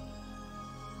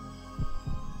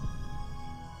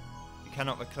 You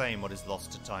cannot reclaim what is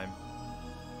lost to time.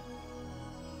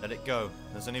 Let it go.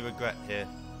 There's only regret here.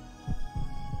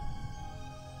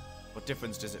 What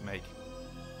difference does it make?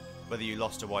 Whether you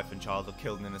lost a wife and child or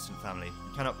killed an innocent family,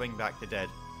 you cannot bring back the dead.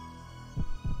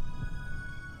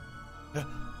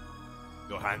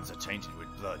 Your hands are tainted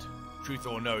with blood. Truth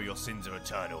or no, your sins are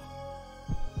eternal.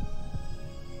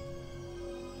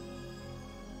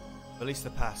 Release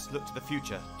the past, look to the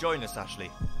future. Join us,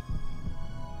 Ashley.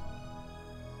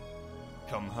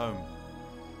 Come home.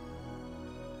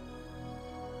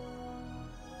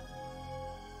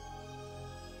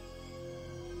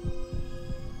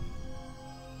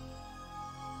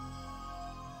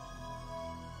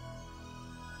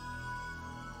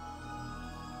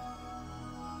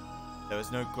 There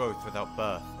is no growth without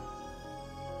birth.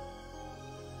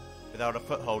 Without a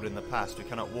foothold in the past, we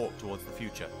cannot walk towards the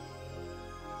future.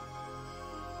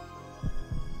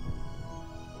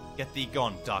 Get thee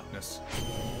gone, darkness.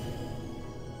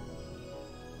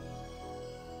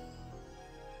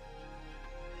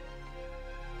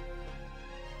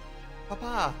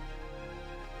 Papa!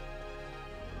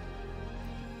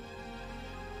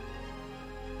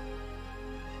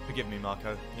 Forgive me,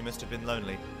 Marco. You must have been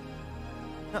lonely.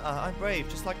 I'm brave,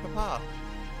 just like Papa.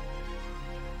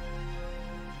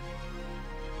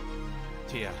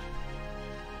 Tia.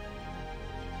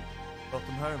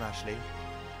 Welcome home, Ashley.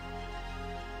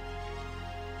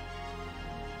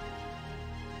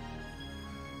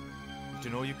 You've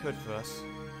done all you could for us.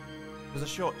 It was a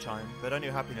short time, but I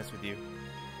knew happiness with you.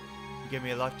 You gave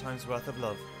me a lifetime's worth of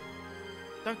love.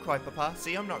 Don't cry, Papa.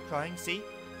 See, I'm not crying, see?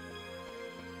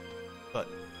 But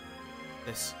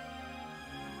this...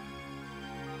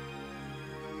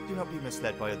 Do not be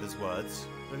misled by others' words.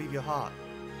 Believe your heart.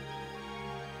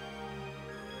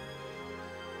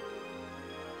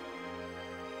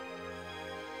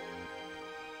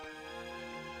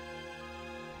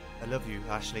 I love you,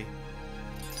 Ashley.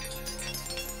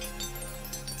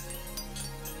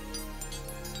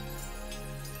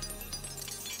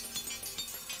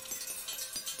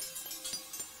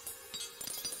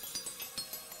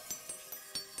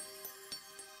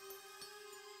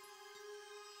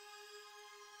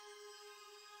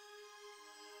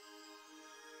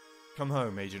 Come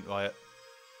home, Agent Riot.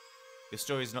 Your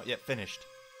story is not yet finished.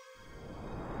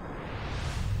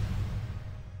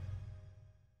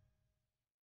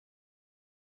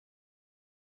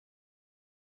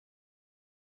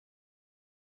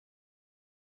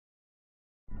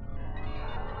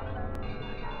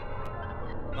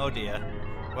 Oh dear,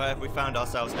 where have we found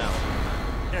ourselves now?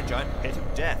 In a giant pit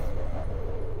of death.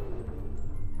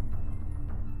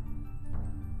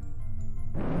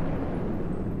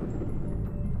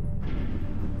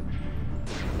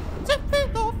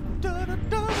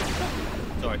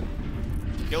 Sorry.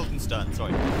 Guildenstern,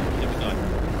 sorry. Different guy.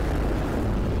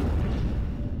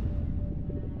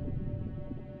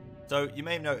 So, you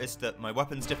may have noticed that my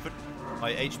weapon's different.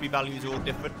 My HP values are all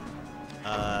different.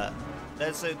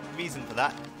 There's a reason for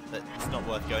that, but it's not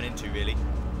worth going into, really.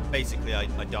 Basically, I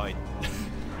died.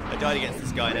 I died against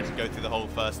this guy and had to go through the whole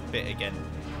first bit again.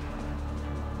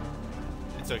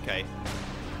 It's okay.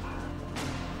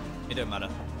 It don't matter.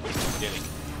 Really.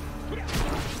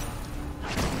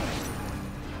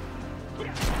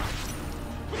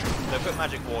 So put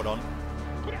magic ward on.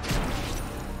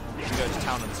 We go to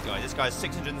town on this guy. This guy's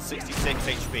 666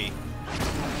 HP.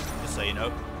 Just so you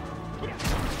know.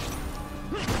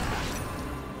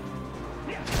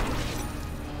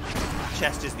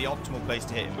 Chest is the optimal place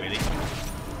to hit him, really.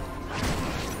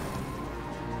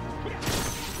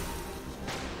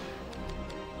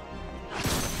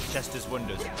 Chest does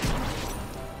wonders.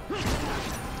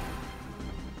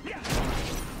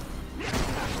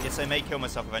 Yes, I may kill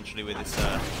myself eventually with this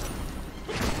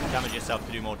damage yourself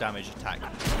to do more damage attack.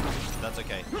 That's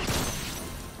okay.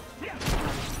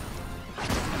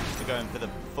 We're going for the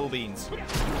full beans.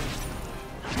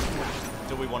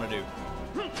 That's all we want to do.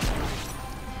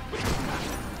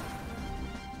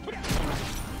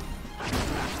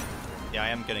 Yeah, I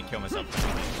am going to kill myself.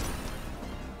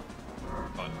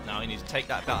 But now I need to take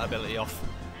that ability off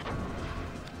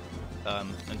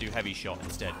and do heavy shot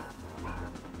instead.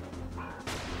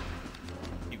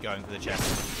 Keep going for the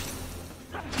chest.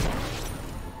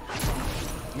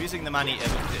 I'm using the man-eater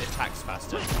because it attacks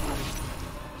faster. So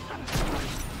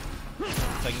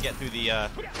I can get through the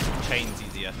chains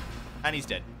easier. And he's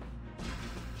dead.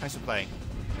 Thanks for playing.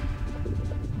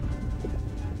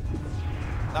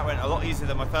 That went a lot easier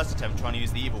than my first attempt trying to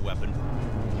use the evil weapon.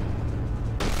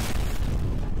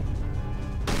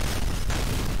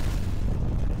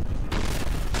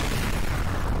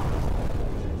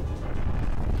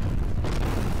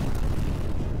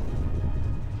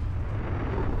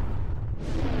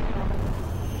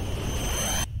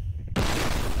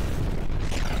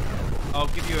 I'll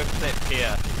give you a clip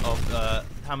here of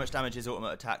how much damage his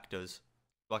ultimate attack does.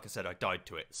 Like I said, I died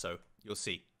to it, so you'll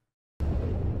see. I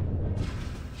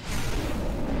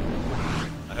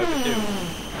hope we do.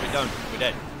 If we don't, we're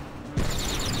dead.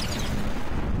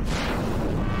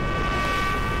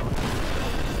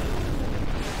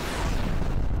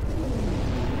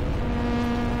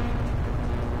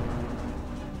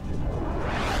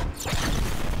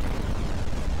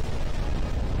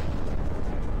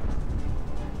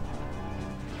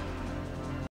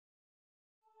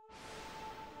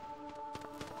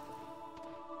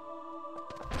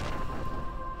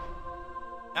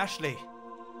 Ashley!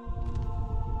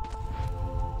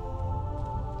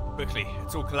 Quickly,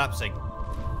 it's all collapsing.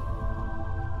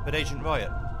 But Agent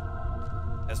Riot,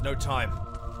 there's no time.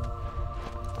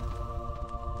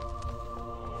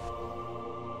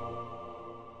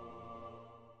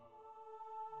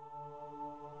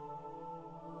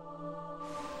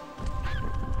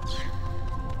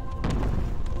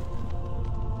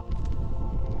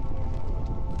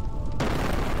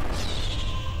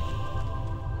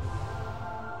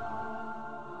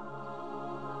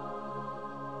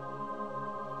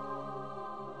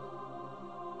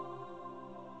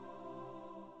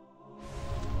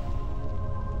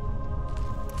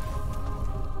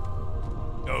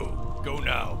 Go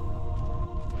now.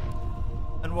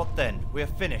 And what then? We are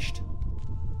finished.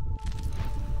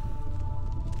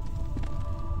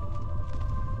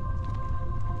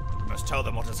 We must tell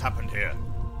them what has happened here.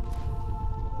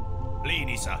 Flee,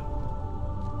 Nisa.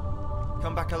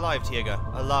 Come back alive, Tiega.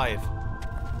 Alive.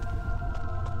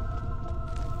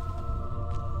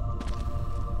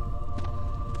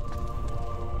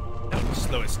 Now the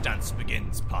slowest dance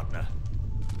begins, partner.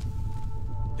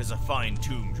 'Tis a fine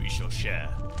tomb we shall share.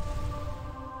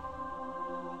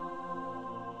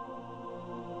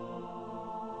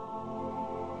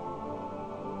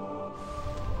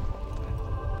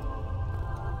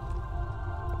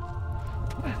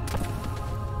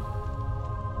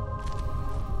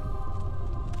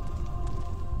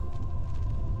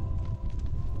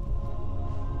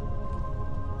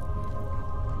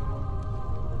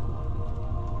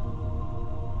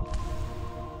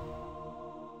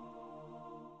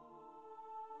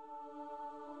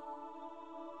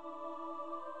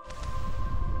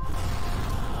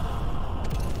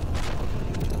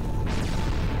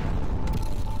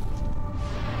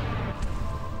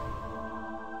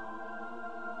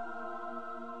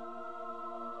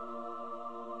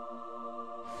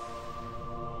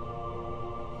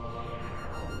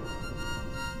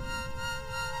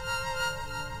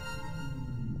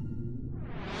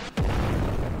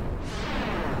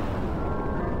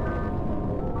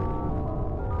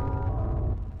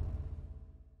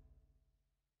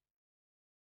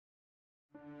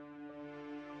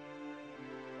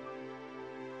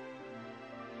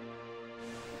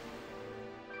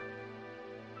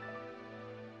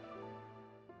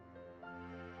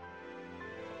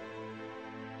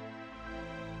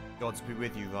 Gods be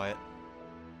with you, Riot.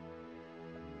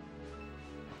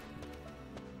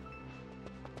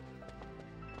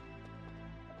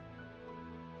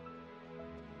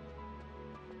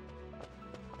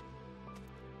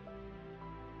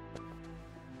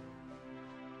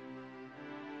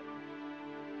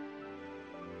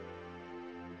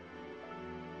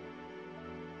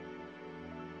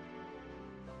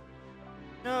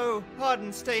 No,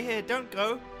 pardon, stay here, don't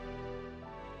go.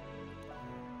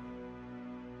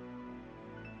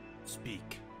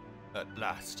 Speak, at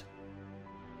last.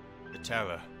 The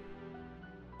terror.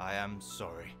 I am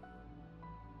sorry.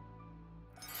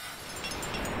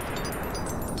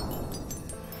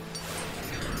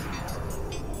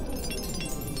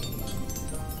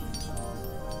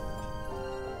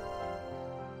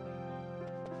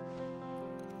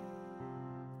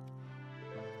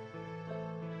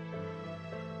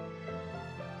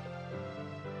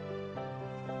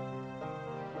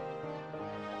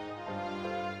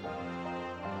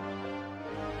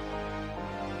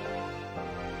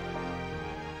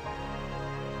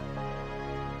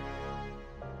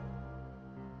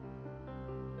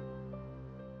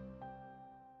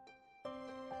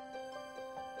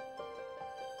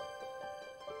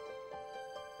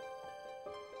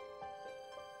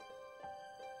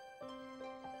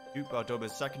 Duke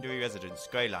Bardoba's secondary residence,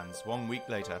 Greylands, 1 week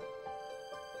later.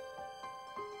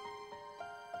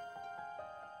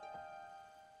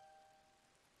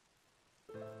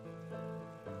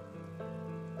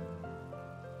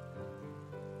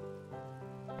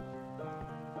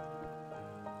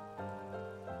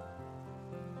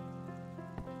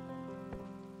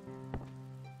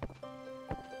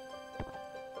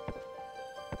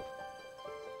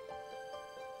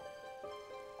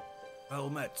 Well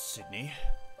met, Sydney.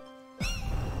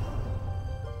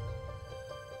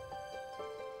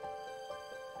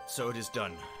 So it is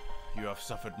done. You have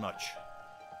suffered much.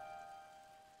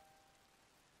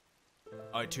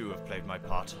 I too have played my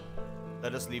part.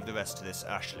 Let us leave the rest to this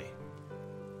Ashley.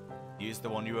 He is the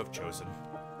one you have chosen.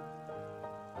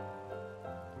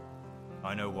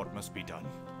 I know what must be done.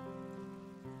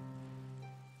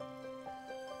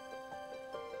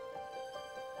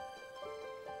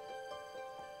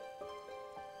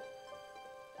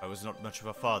 I was not much of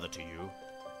a father to you.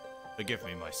 Forgive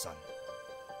me, my son.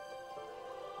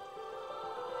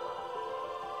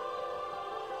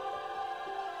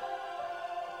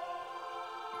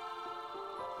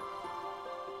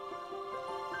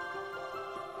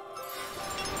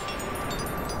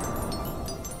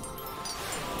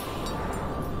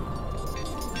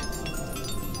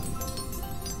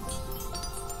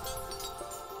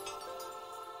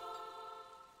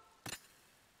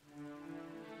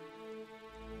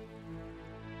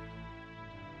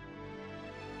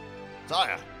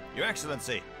 Sire, Your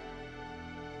Excellency!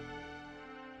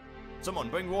 Someone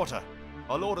bring water!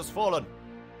 Our lord has fallen!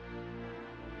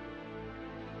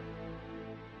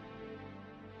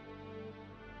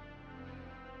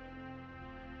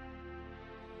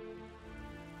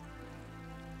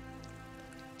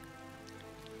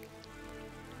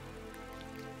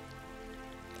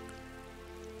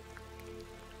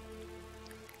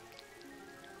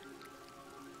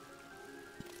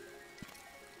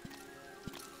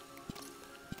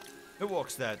 Who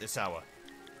walks there at this hour?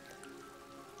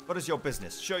 What is your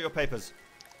business? Show your papers.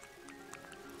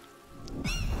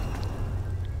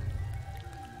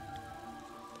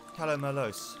 Callum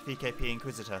Merlos, VKP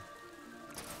Inquisitor.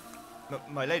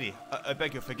 My lady, I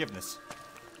beg your forgiveness.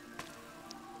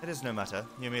 It is no matter.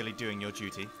 You're merely doing your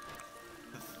duty.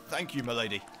 Thank you, my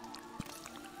lady.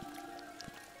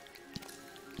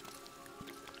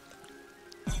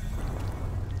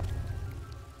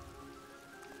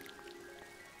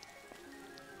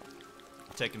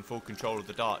 Taken full control of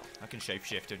the dark. I can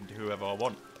shapeshift into whoever I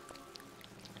want.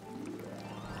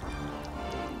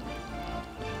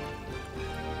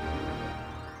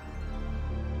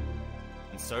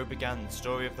 And so began the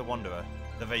story of the Wanderer,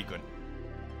 the Vagrant.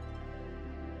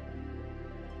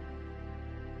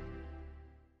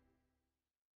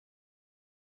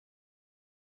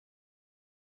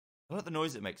 I like the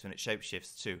noise it makes when it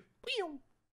shapeshifts too.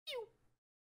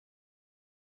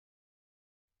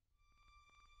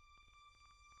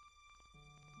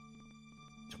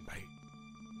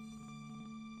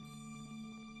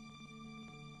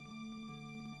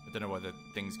 I don't know why the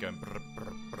thing's going brr,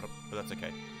 brr, brr, but that's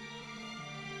okay.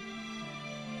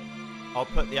 I'll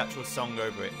put the actual song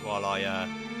over it while I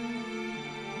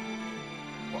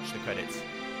watch the credits.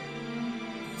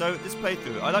 So this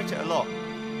playthrough, I liked it a lot.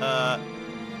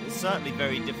 It's certainly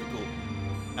very difficult,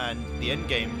 and the end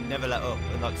game never let up,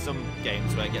 unlike some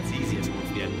games where it gets easier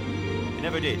towards the end. It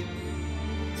never did.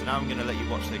 So now I'm going to let you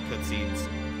watch the cutscenes,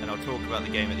 and I'll talk about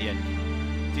the game at the end.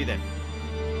 See you then.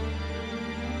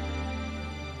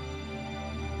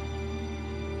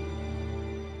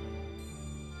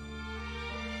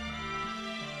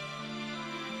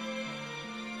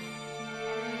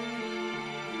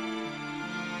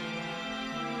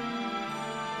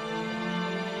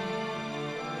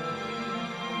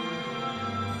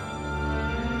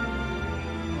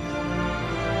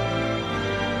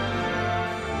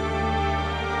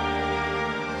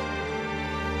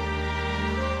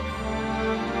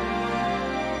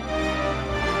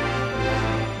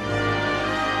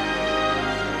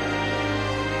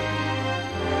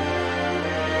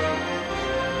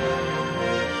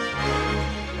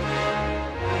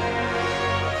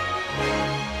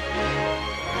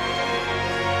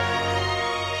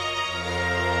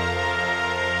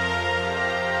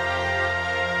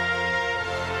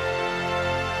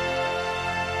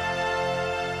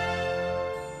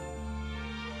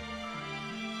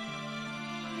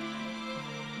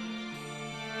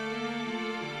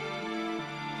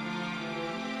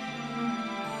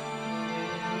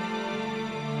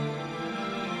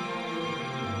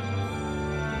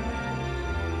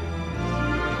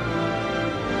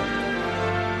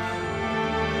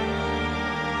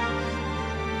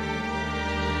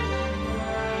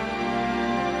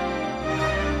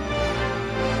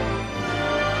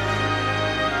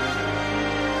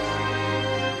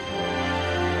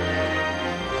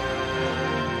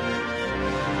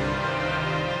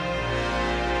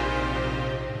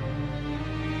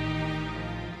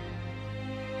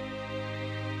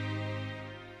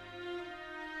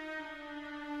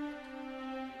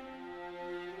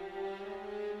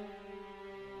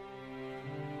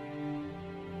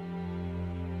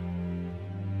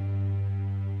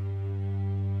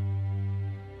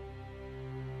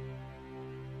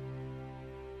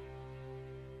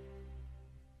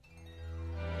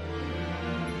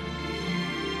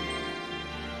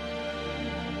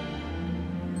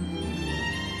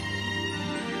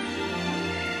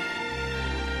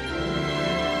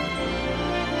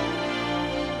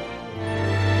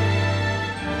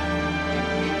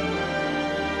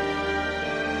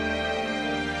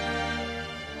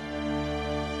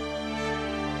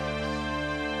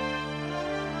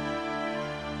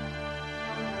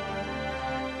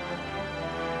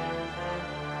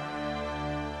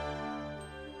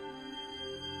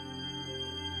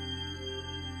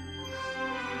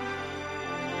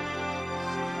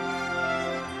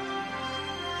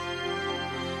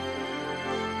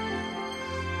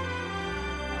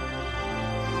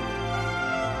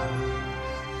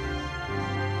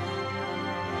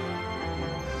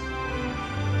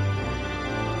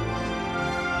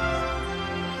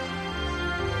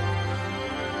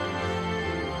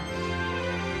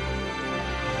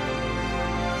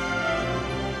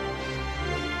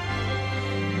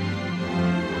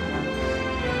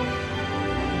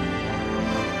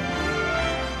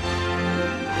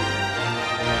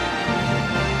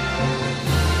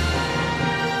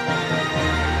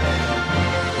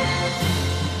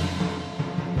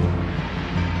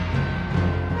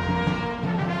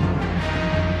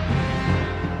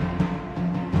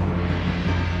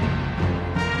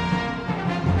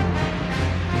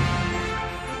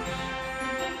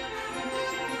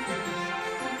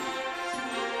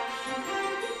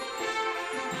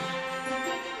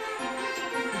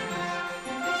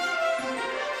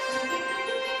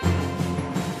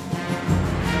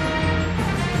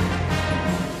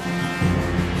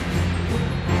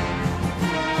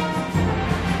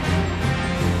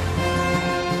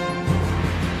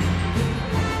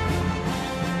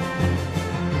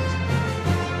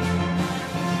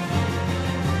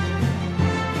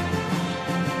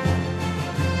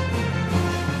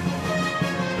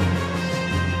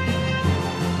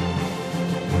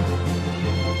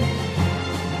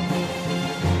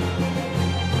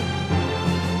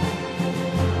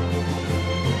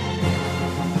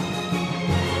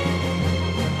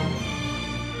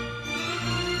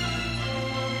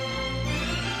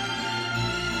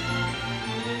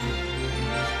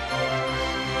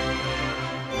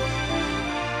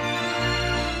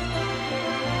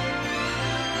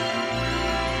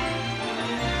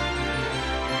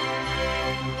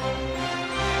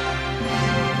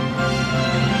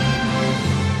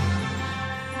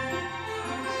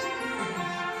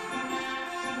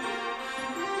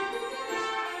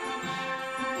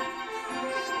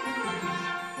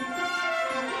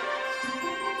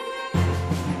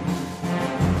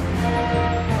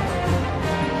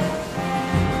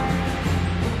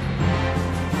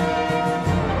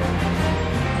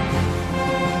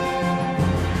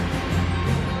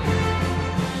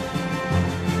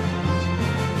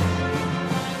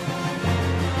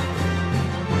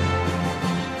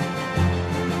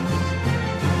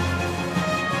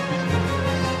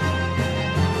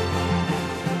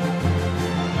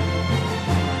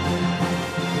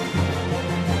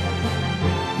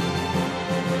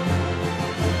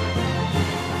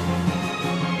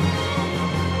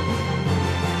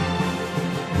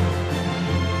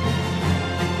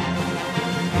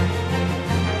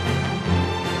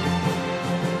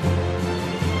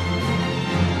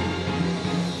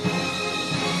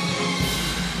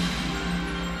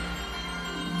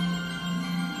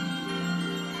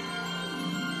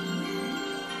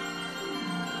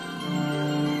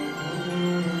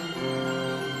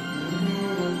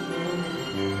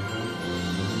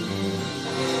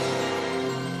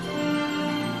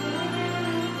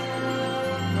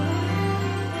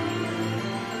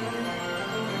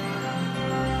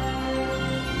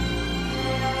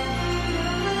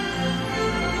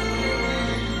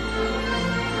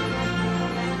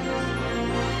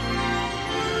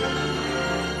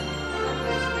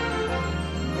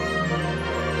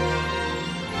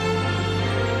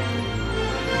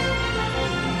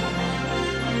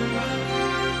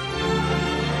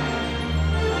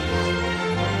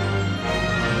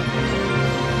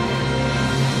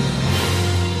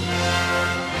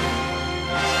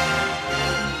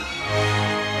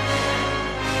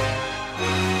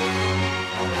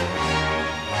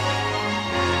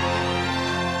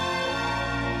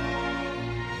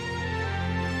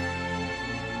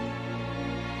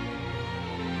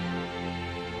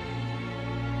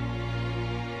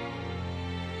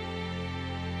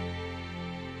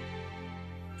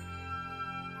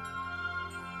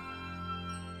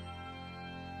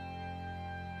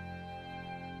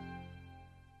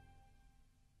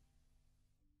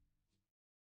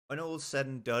 when all's said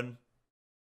and done,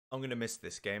 I'm going to miss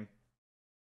this game.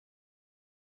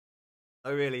 I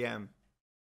really am.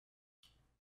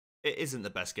 It isn't the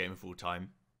best game of all time.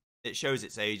 It shows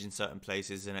its age in certain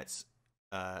places, and its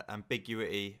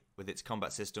ambiguity with its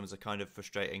combat systems are kind of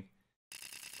frustrating.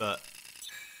 But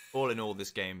all in all,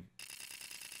 this game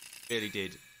really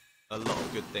did a lot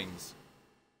of good things.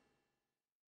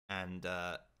 And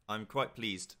I'm quite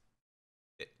pleased.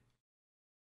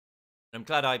 I'm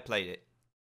glad I played it.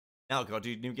 Now I've got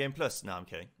to do New Game Plus. No, I'm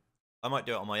kidding. I might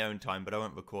do it on my own time, but I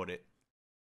won't record it.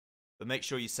 But make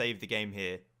sure you save the game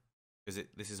here, because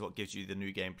this is what gives you the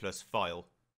New Game Plus file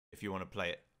if you want to play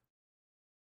it.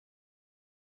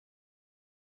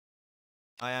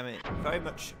 I am very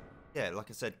much, yeah, like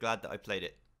I said, glad that I played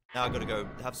it. Now I've got to go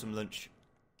have some lunch,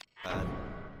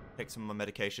 take some of my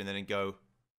medication, and then go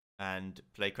and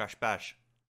play Crash Bash.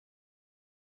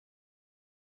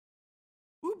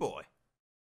 Ooh boy.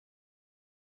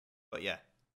 But yeah,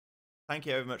 thank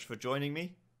you very much for joining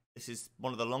me. This is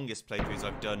one of the longest playthroughs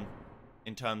I've done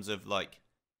in terms of like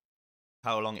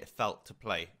how long it felt to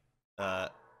play.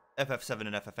 FF7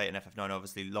 and FF8 and FF9 are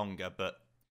obviously longer, but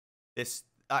this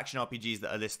action RPGs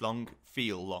that are this long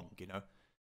feel long, you know.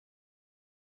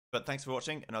 But thanks for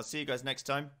watching, and I'll see you guys next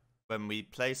time when we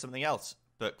play something else.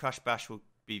 But Crash Bash will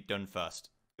be done first.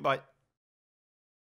 Goodbye.